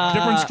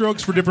 Different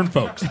strokes for different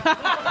folks.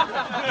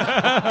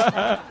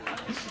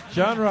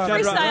 John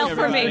Roderick. Freestyle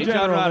for me.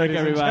 John Roderick,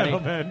 everybody.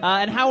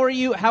 And how are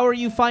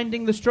you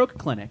finding the stroke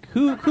clinic?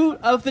 Who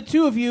of the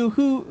two of you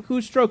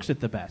who strokes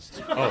it the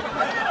best?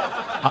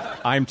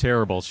 I'm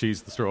terrible.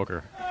 She's the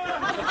stroker.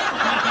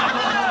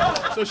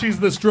 So she's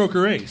the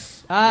stroker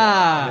ace.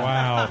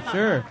 Wow.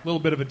 Sure. A little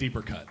bit of a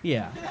deeper cut.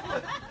 Yeah.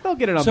 They'll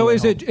get it on. So the way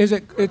is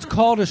home. it's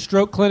called a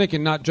stroke clinic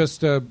and not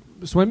just a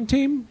swim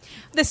team?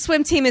 The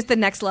swim team is the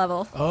next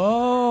level.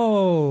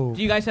 Oh.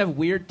 Do you guys have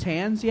weird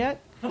tans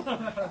yet?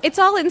 It's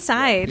all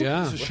inside.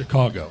 Yeah. This is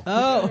Chicago.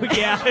 Oh,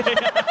 yeah.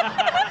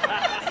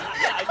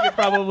 You're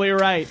probably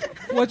right.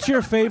 What's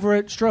your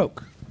favorite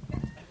stroke?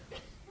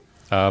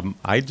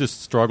 I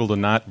just struggle to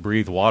not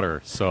breathe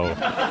water, so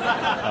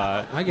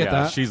I get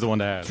that. She's the one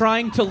to ask.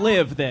 Trying to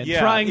live, then. Yeah,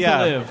 Trying yeah.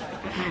 to live.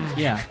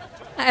 Yeah.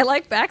 I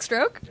like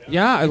backstroke.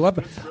 Yeah, I love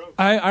it.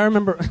 I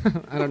remember,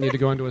 I don't need to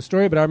go into a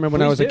story, but I remember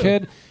when I was a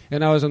kid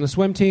and I was on the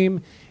swim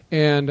team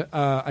and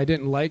I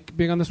didn't like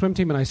being on the swim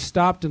team and I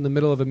stopped in the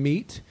middle of a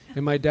meet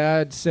and my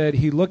dad said,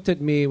 he looked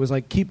at me, was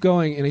like, keep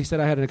going, and he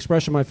said I had an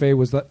expression on my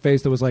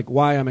face that was like,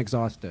 why I'm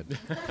exhausted.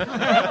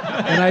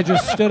 And I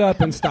just stood up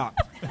and stopped.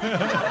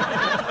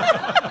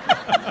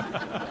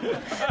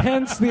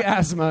 Hence the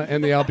asthma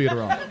and the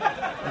albuterol.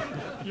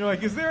 You're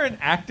like, is there an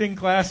acting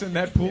class in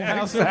that pool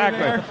house over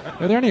there?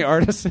 Are there any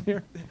artists in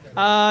here?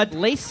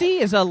 Lacey,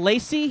 is a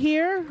Lacey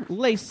here?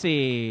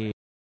 Lacey.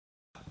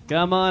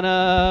 Come on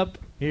up.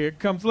 Here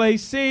comes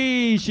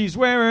Lacey. She's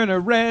wearing a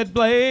red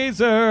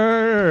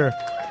blazer.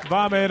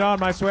 Vomit on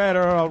my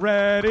sweater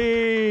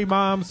already.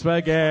 Mom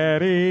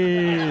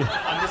spaghetti.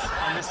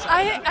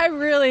 I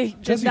really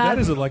did Jesse, not. that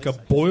is like a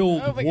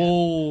boiled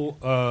wool,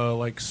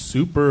 like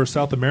super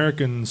South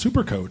American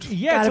super coat.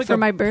 Yeah, Got it's it like for a,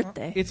 my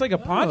birthday. It's like a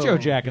poncho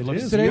jacket.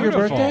 Looks Today your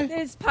beautiful. birthday?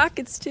 There's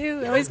pockets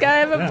too. Always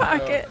gotta have a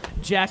pocket.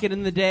 Jacket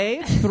in the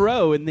day,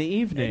 throw in the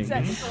evening.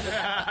 Exactly.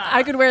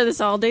 I could wear this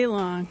all day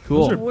long.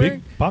 Cool. Those are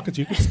big pockets.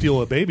 You could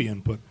steal a baby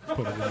and put it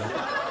in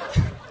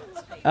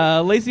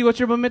there. Lacey, what's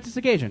your momentous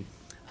occasion?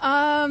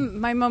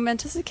 My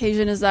momentous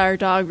occasion is that our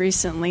dog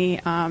recently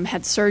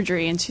had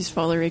surgery, and she's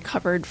fully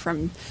recovered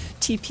from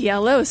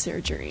TPLO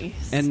surgery.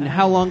 And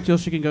how long till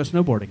she can go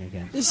snowboarding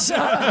again?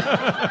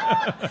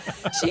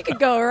 She could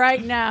go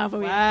right now, but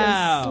we have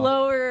Wow. to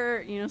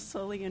slower,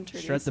 slowly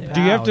introduce Shred the her.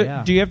 Do you have to?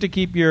 yeah. Do you have to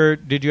keep your?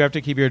 Did you have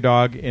to keep your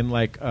dog in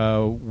like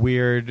a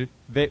weird?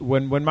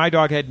 When my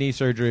dog had knee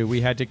surgery,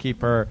 we had to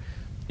keep her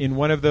in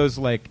one of those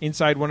like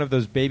inside one of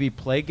those baby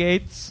play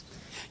gates.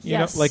 You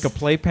Yes. know, like a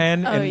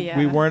playpen, Oh, and yeah.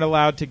 we weren't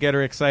allowed to get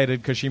her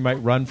excited because she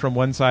might run from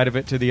one side of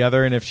it to the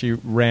other, and if she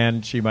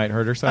ran, she might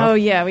hurt herself. Oh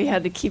yeah, we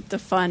had to keep the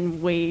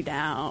fun way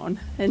down,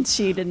 and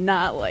she did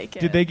not like it.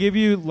 Did they give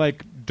you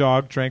like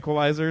dog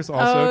tranquilizers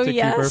also to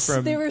yes. keep her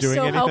from they were doing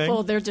so anything?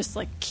 helpful. They're just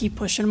like keep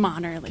pushing them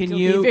on her. Like, Can you'll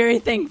you be very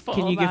thankful?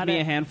 Can you give about me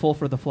it. a handful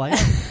for the flight?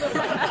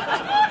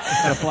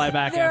 Gotta fly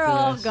back They're after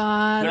all this.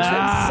 gone.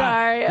 I'm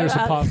sorry. There's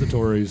about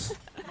suppositories.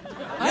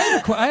 I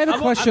have a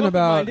question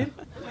about.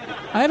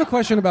 I have a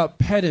question about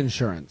pet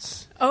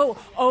insurance. Oh,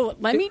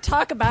 let me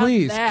talk about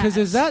Please, that. because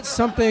is that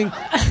something?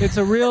 It's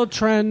a real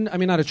trend. I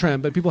mean, not a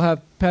trend, but people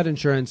have pet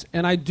insurance,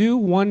 and I do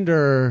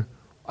wonder.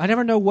 I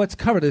never know what's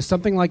covered. Is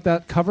something like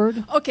that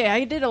covered? Okay,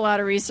 I did a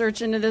lot of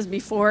research into this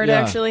before it Yeah.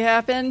 actually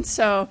happened,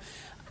 so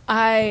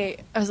I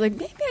was like,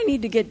 maybe I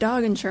need to get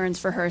dog insurance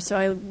for her. So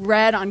I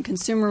read on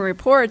Consumer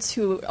Reports,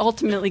 who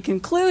ultimately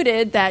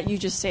concluded that you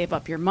just save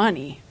up your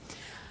money.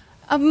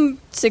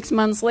 6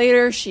 months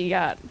later, she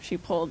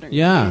pulled her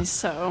Yeah. knees.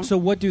 So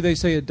what do they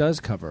say it does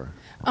cover?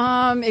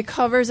 It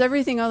covers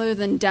everything other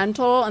than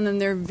dental, and then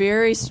they're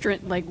very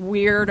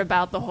weird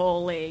about the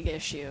whole leg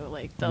issue.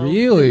 Like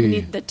Really?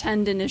 the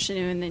tendon issue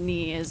in the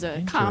knee is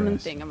a common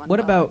thing among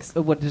What dogs.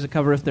 about what does it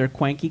cover if they're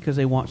cranky because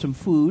they want some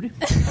food?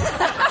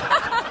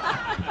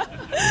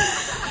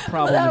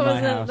 Problem in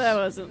my house. That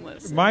wasn't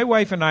listening. My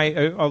wife and I,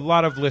 a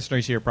lot of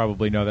listeners here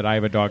probably know that I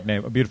have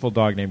a beautiful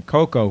dog named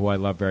Coco, who I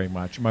love very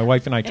much. My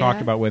wife and I talked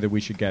Yeah. about whether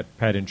we should get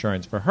pet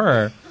insurance for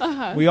her.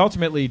 Uh-huh. We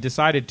ultimately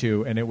decided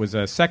to, and it was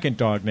a second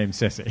dog named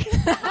Sissy.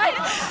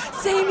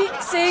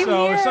 Same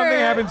So here. if something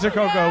happens to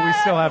Coco, we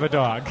still have a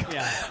dog.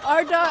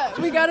 Our dog,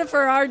 we got it for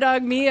our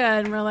dog Mia,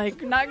 and we're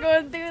like, not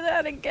going to do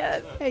that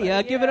again.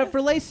 Hey, give it up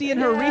for Lacey and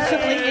her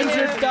recently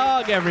injured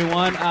dog,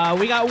 everyone.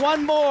 We got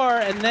one more,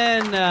 and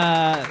then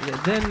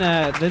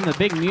the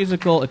big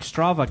musical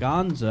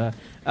extravaganza.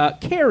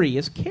 Carrie,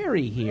 is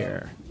Carrie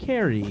here?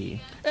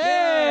 Carrie.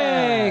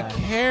 Hey,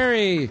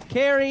 Carrie.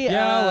 Carrie.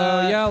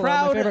 Yellow,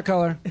 proud, my favorite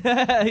color.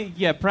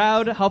 Yeah,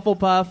 proud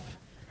Hufflepuff.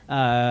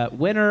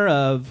 Winner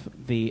of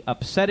the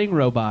upsetting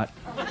robot.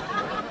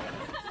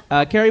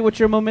 Carrie, what's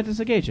your momentous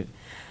occasion?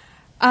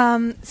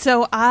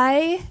 So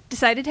I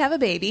decided to have a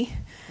baby.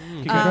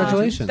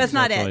 Congratulations. That's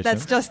not it.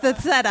 That's just the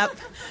setup.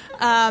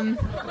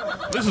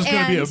 This is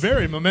going to be a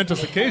very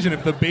momentous occasion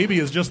if the baby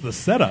is just the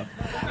setup.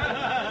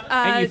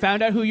 And you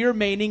found out who you're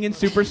maining in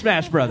Super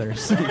Smash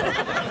Brothers.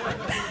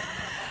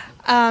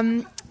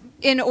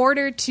 In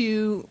order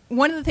to,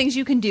 one of the things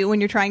you can do when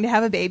you're trying to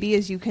have a baby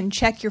is you can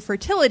check your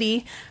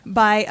fertility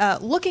by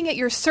looking at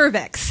your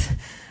cervix.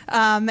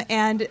 Sorry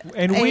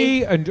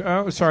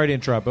to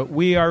interrupt, but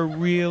we are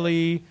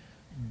really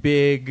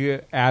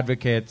big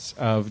advocates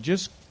of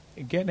just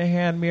getting a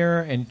hand mirror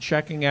and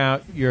checking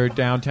out your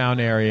downtown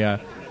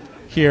area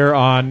here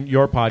on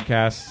your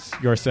podcasts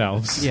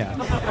yourselves. Yeah.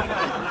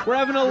 We're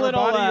having a Your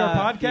little... Body, Your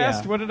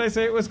podcast? yeah. What did I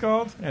say it was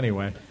called?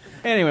 Anyway,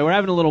 we're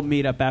having a little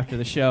meetup after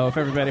the show. If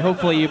everybody,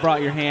 hopefully you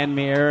brought your hand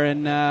mirror,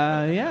 and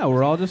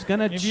we're all just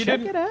gonna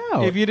check it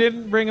out. If you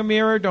didn't bring a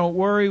mirror, don't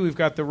worry. We've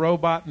got the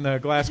robot and the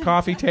glass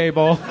coffee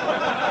table.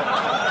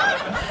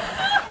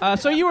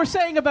 So you were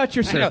saying about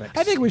your cervix.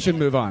 I think we should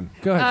move on.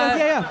 Go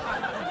ahead.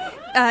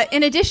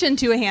 In addition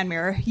to a hand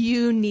mirror,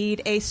 you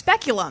need a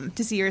speculum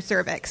to see your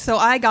cervix. So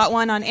I got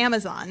one on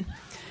Amazon.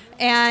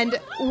 And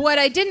what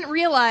I didn't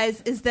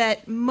realize is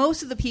that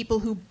most of the people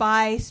who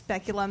buy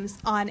speculums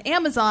on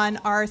Amazon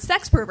are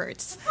sex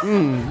perverts.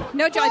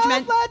 No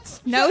judgment.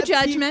 No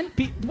judgment.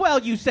 Well,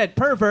 you said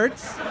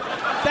perverts.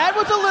 That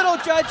was a little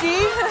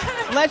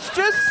judgy. Let's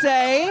just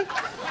say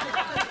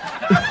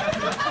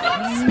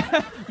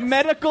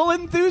medical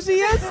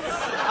enthusiasts.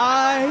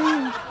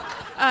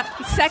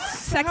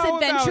 Sex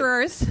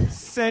adventurers.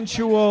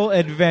 Sensual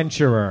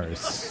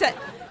adventurers.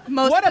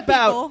 What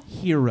about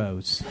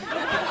heroes?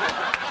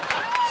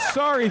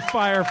 Sorry,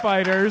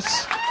 firefighters.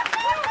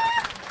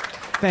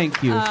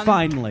 Thank you.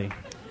 Finally.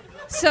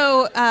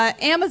 So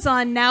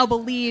Amazon now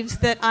believes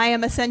that I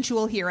am a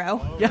sensual hero.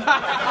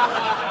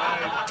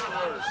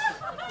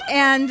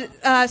 And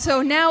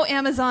so now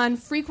Amazon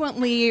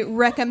frequently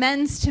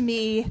recommends to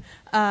me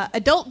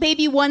adult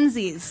baby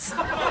onesies.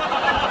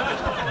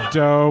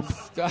 Dope.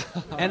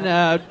 And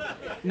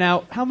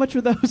now, how much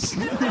are those?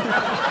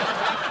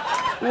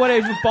 What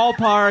is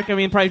ballpark? I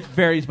mean, it probably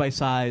varies by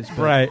size.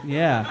 But Right.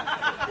 Yeah.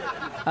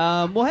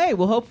 Well, hey.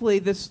 Well, hopefully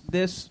this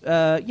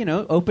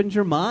opens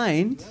your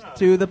mind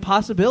to the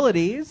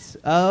possibilities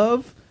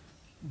of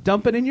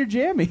dumping in your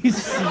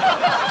jammies.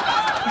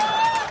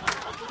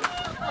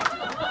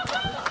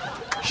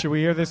 Should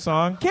we hear this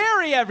song?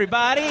 Carrie,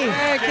 everybody!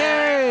 Hey,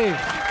 Carrie!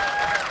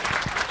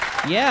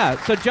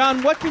 Yeah. So,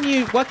 John, what can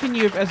you for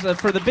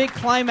the big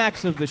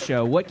climax of the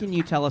show? What can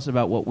you tell us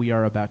about what we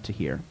are about to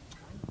hear?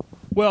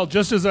 Well,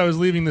 just as I was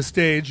leaving the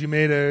stage, you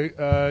made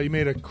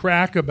a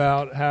crack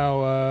about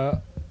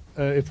how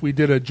if we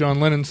did a John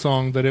Lennon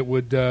song, that it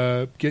would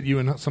get you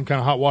in some kind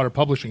of hot water,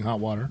 publishing hot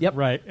water. Yep,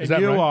 right. Is And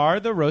that you right? are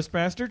the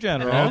Roastmaster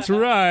General. That's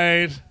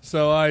right.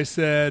 So I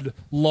said,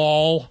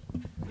 "Lol,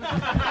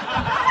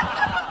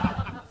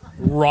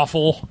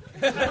 ruffle."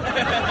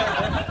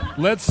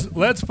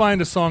 Let's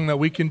find a song that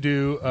we can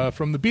do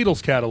from the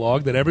Beatles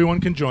catalog that everyone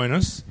can join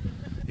us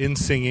in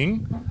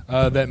singing.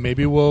 That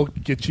maybe will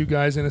get you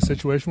guys in a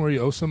situation where you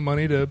owe some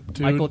money to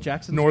Michael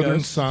Jackson's Northern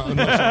Ghost. Songs,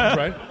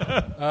 right?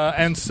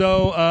 And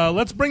so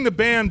let's bring the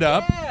band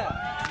up.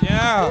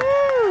 Yeah.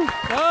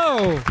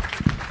 Oh.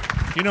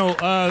 You know,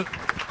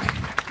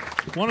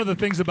 one of the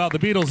things about the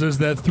Beatles is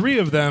that three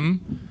of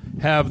them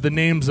have the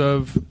names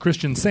of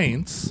Christian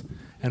saints,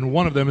 and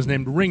one of them is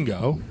named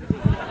Ringo.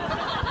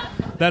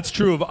 That's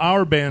true of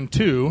our band,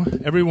 too.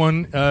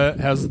 Everyone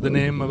has the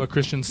name of a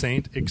Christian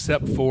saint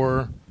except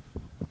for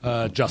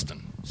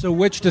Justin. So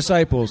which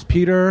disciples?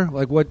 Peter?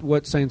 Like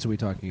what saints are we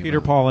talking about? Peter,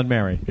 Paul, and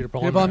Mary. Peter,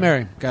 Paul, Peter, Paul, and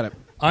Mary. Got it.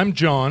 I'm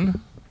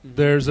John.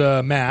 There's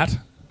a Matt.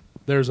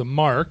 There's a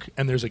Mark.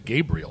 And there's a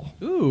Gabriel.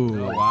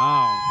 Ooh.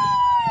 Wow.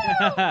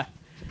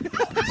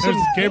 There's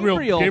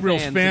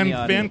Gabriel's fans in the fan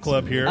audience.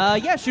 club here.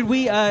 Yeah, should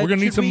we? We're gonna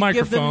need some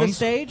give them the microphones.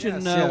 stage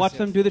and Yes, watch yes.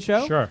 them do the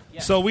show. Sure.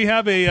 So we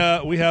have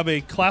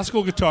a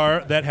classical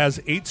guitar that has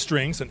 8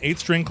 strings, an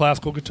 8-string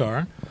classical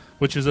guitar,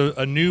 which is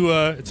a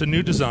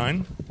new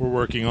design we're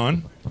working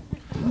on.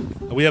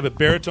 We have a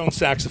baritone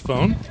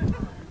saxophone,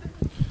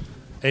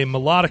 a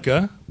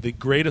melodica, the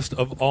greatest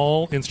of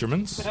all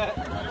instruments,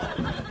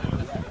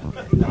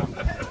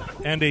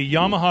 and a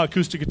Yamaha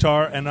acoustic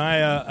guitar. And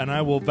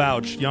I will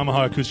vouch,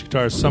 Yamaha acoustic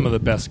guitars are some of the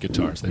best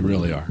guitars. They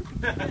really are,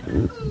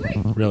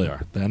 really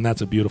are. And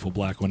that's a beautiful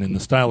black one in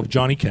the style of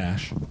Johnny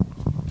Cash.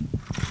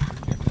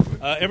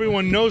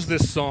 Everyone knows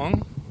this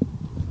song,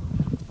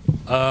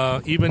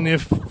 even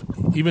if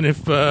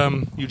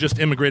you just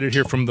immigrated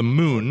here from the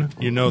moon,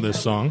 you know this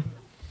song.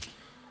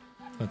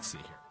 Let's see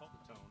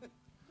here.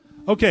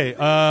 Okay,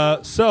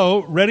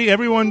 so ready?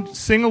 Everyone,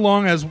 sing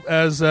along as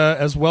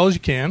well as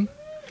you can.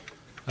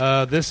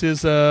 This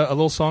is a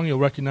little song you'll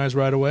recognize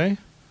right away.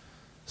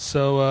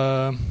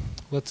 So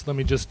let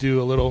me just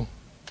do a little.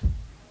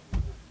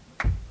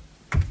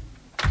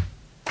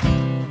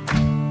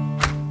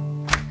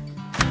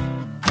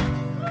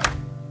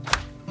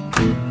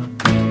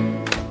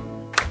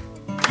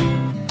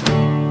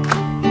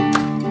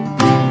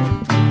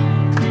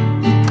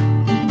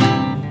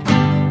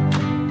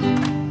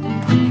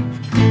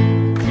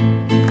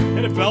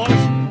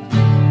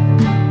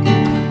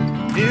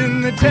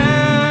 In the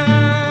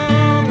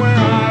town where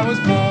I was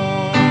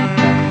born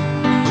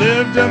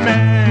lived a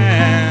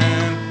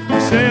man who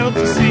sailed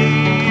to sea,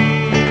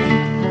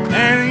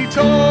 and he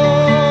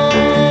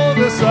told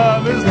us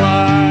of his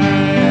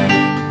life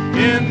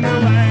in the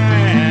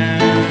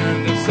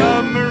land of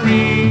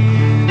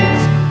submarines.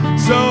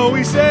 So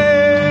we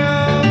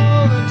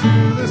sailed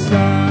into the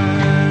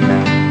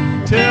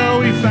sun till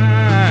we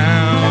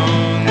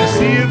found the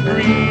sea of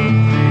green.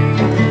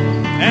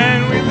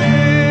 And we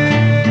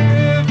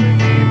live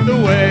beneath the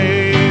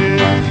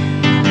waves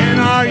in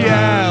our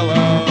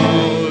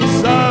yellow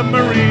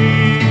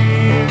submarine.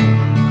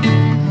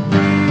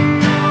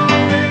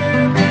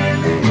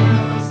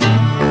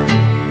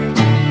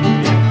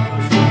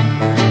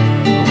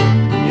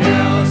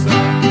 Yellow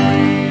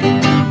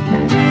submarine.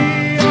 We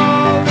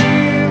all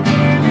live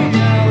in the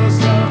yellow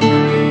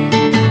submarine.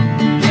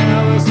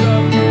 Yellow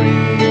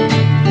submarine.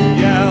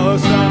 Yellow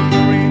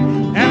submarine.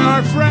 And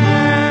our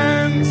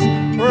friends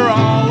were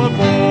all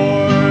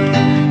aboard.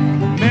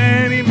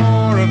 Many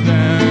more of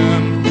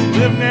them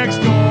live next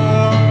door.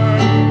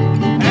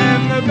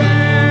 And the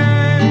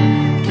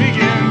band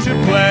began to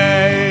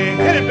play.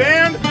 Hit it,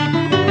 band!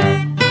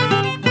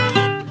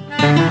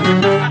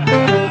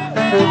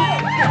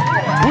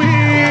 We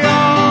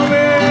all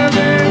live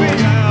in a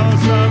yellow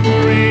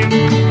submarine.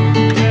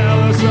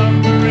 Yellow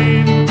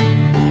submarine.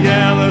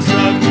 Yellow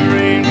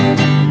submarine.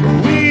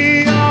 We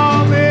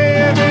all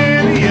live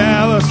in a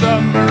yellow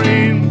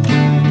submarine.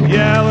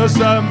 Yellow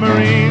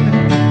submarine,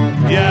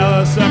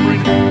 yellow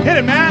submarine. Hit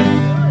it, Matt.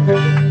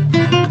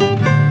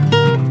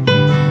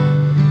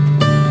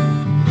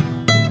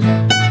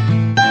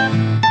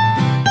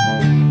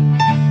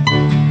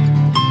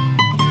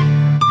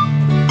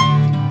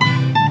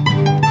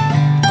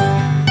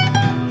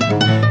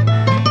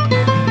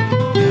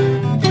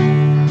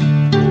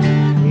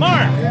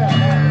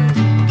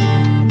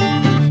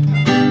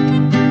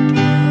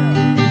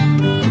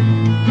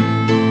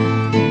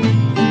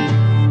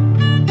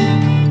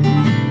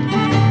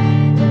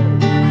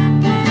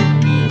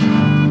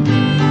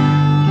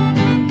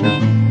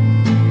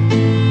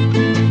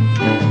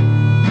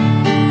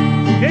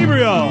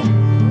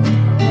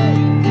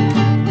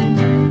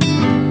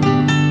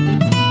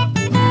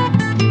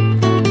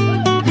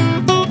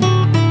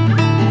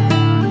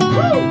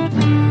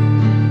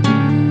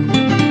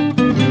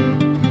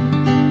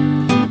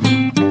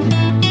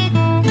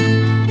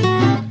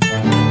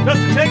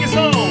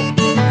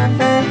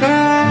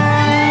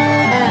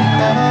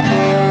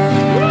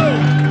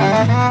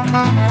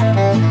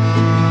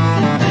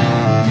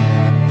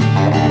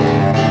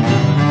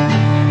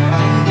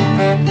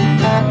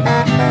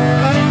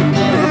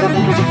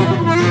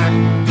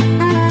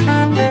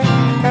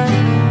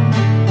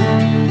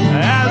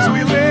 As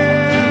we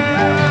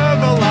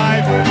live a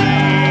life of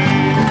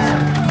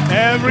ease,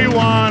 every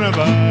one of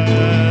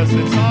us,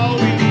 it's all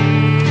we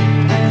need.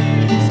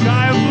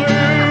 Sky of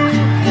blue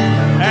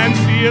and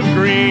sea of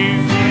green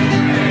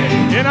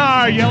in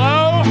our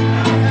yellow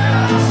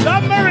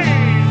submarine.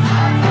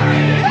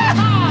 We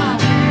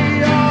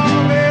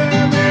all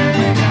live in a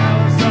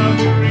yellow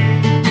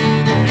submarine,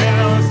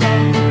 yellow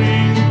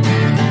submarine,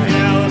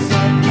 yellow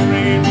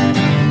submarine.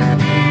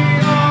 We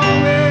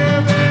all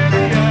live in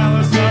a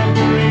yellow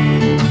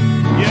submarine,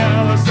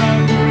 yellow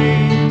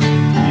submarine,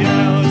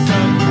 yellow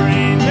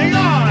submarine. Hang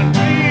on.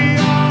 We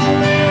all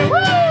live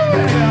in a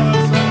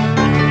yellow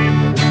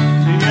submarine,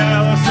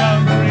 yellow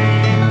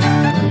submarine,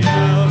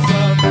 yellow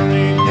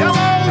submarine,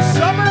 yellow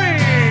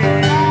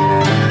submarine.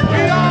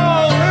 We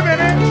all live in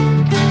it.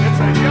 It's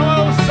a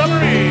yellow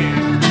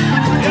submarine,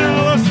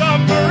 yellow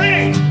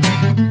submarine.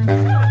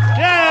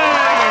 Yay!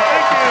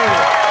 Thank you.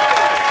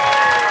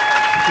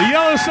 The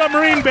Yellow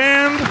Submarine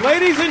Band.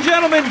 Ladies and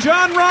gentlemen,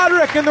 John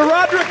Roderick and the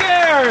Roderick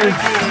Heirs.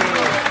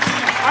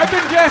 I've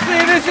been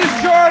Jesse. This is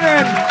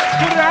Jordan.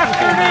 Good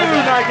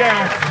afternoon, I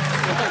guess.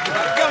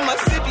 Got my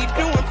city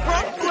doing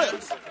front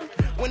flips.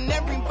 When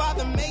every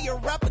father mayor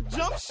rapper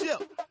jump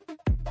ship.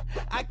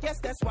 I guess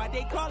that's why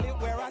they call it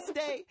where I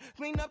stay.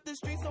 Clean up the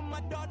streets so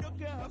my daughter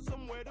can have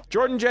somewhere to...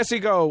 Jordan Jesse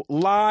Go,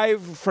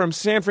 live from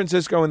San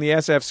Francisco in the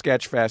SF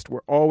Sketchfest. We're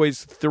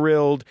always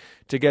thrilled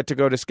to get to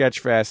go to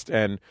Sketchfest,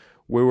 and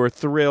we were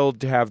thrilled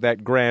to have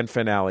that grand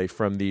finale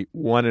from the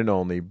one and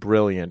only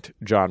brilliant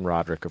John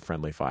Roderick of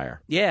Friendly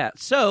Fire. Yeah,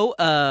 so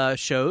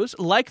shows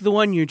like the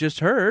one you just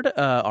heard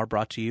are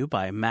brought to you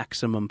by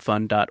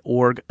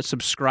MaximumFun.org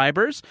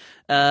subscribers.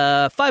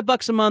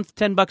 $5 a month,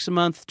 $10 a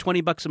month,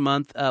 $20 a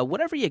month,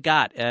 whatever you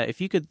got.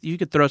 If you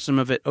could throw some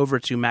of it over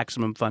to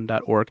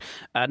MaximumFun.org.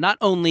 Not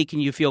only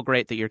can you feel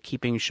great that you're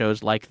keeping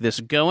shows like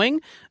this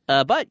going,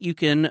 but you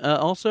can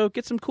also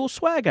get some cool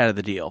swag out of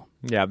the deal.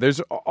 Yeah, there's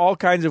all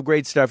kinds of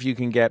great stuff you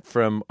can get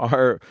from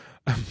our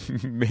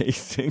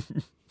amazing...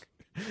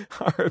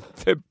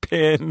 the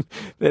pin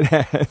that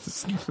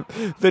has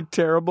the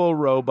terrible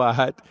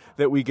robot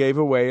that we gave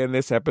away in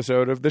this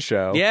episode of the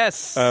show.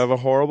 Yes. The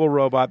horrible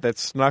robot that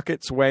snuck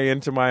its way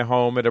into my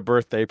home at a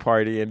birthday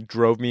party and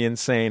drove me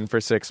insane for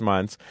 6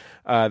 months.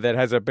 That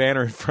has a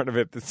banner in front of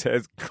it that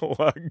says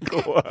Glug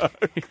Glug,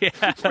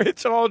 Yeah.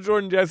 which all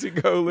Jordan Jesse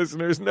Go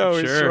listeners know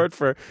is Sure. short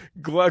for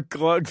Glug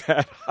Glug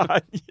That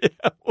Hot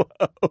Yellow.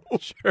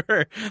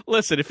 Sure.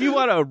 Listen, if you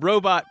want a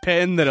robot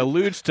pen that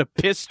alludes to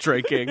piss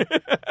drinking,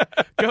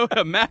 go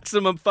to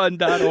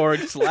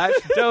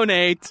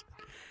MaximumFun.org/donate.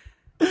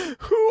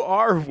 Who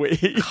are we?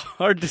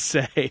 Hard to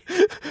say.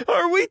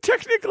 Are we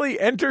technically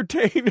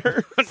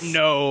entertainers?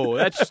 No,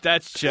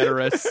 that's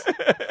generous.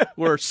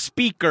 We're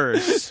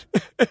speakers.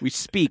 We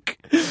speak.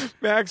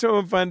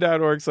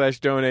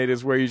 MaximumFun.org/donate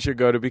is where you should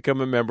go to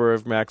become a member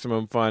of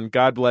Maximum Fun.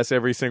 God bless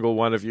every single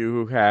one of you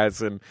who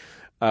has, and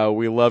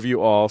we love you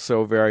all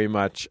so very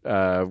much.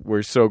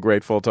 We're so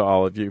grateful to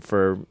all of you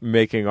for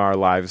making our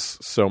lives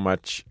so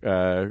much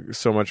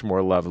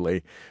more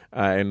lovely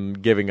and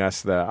giving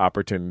us the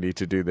opportunity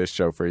to do this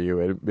show for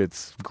you.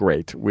 It's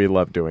great. We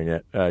love doing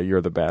it.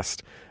 You're the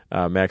best.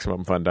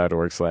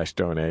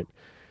 MaximumFun.org/donate.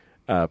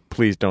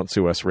 Please don't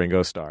sue us,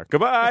 Ringo Starr.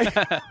 Goodbye.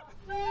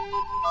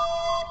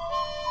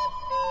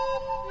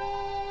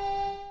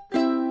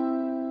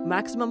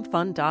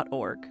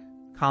 MaximumFun.org.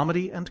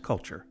 Comedy and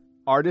culture.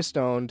 Artist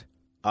owned.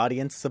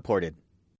 Audience supported.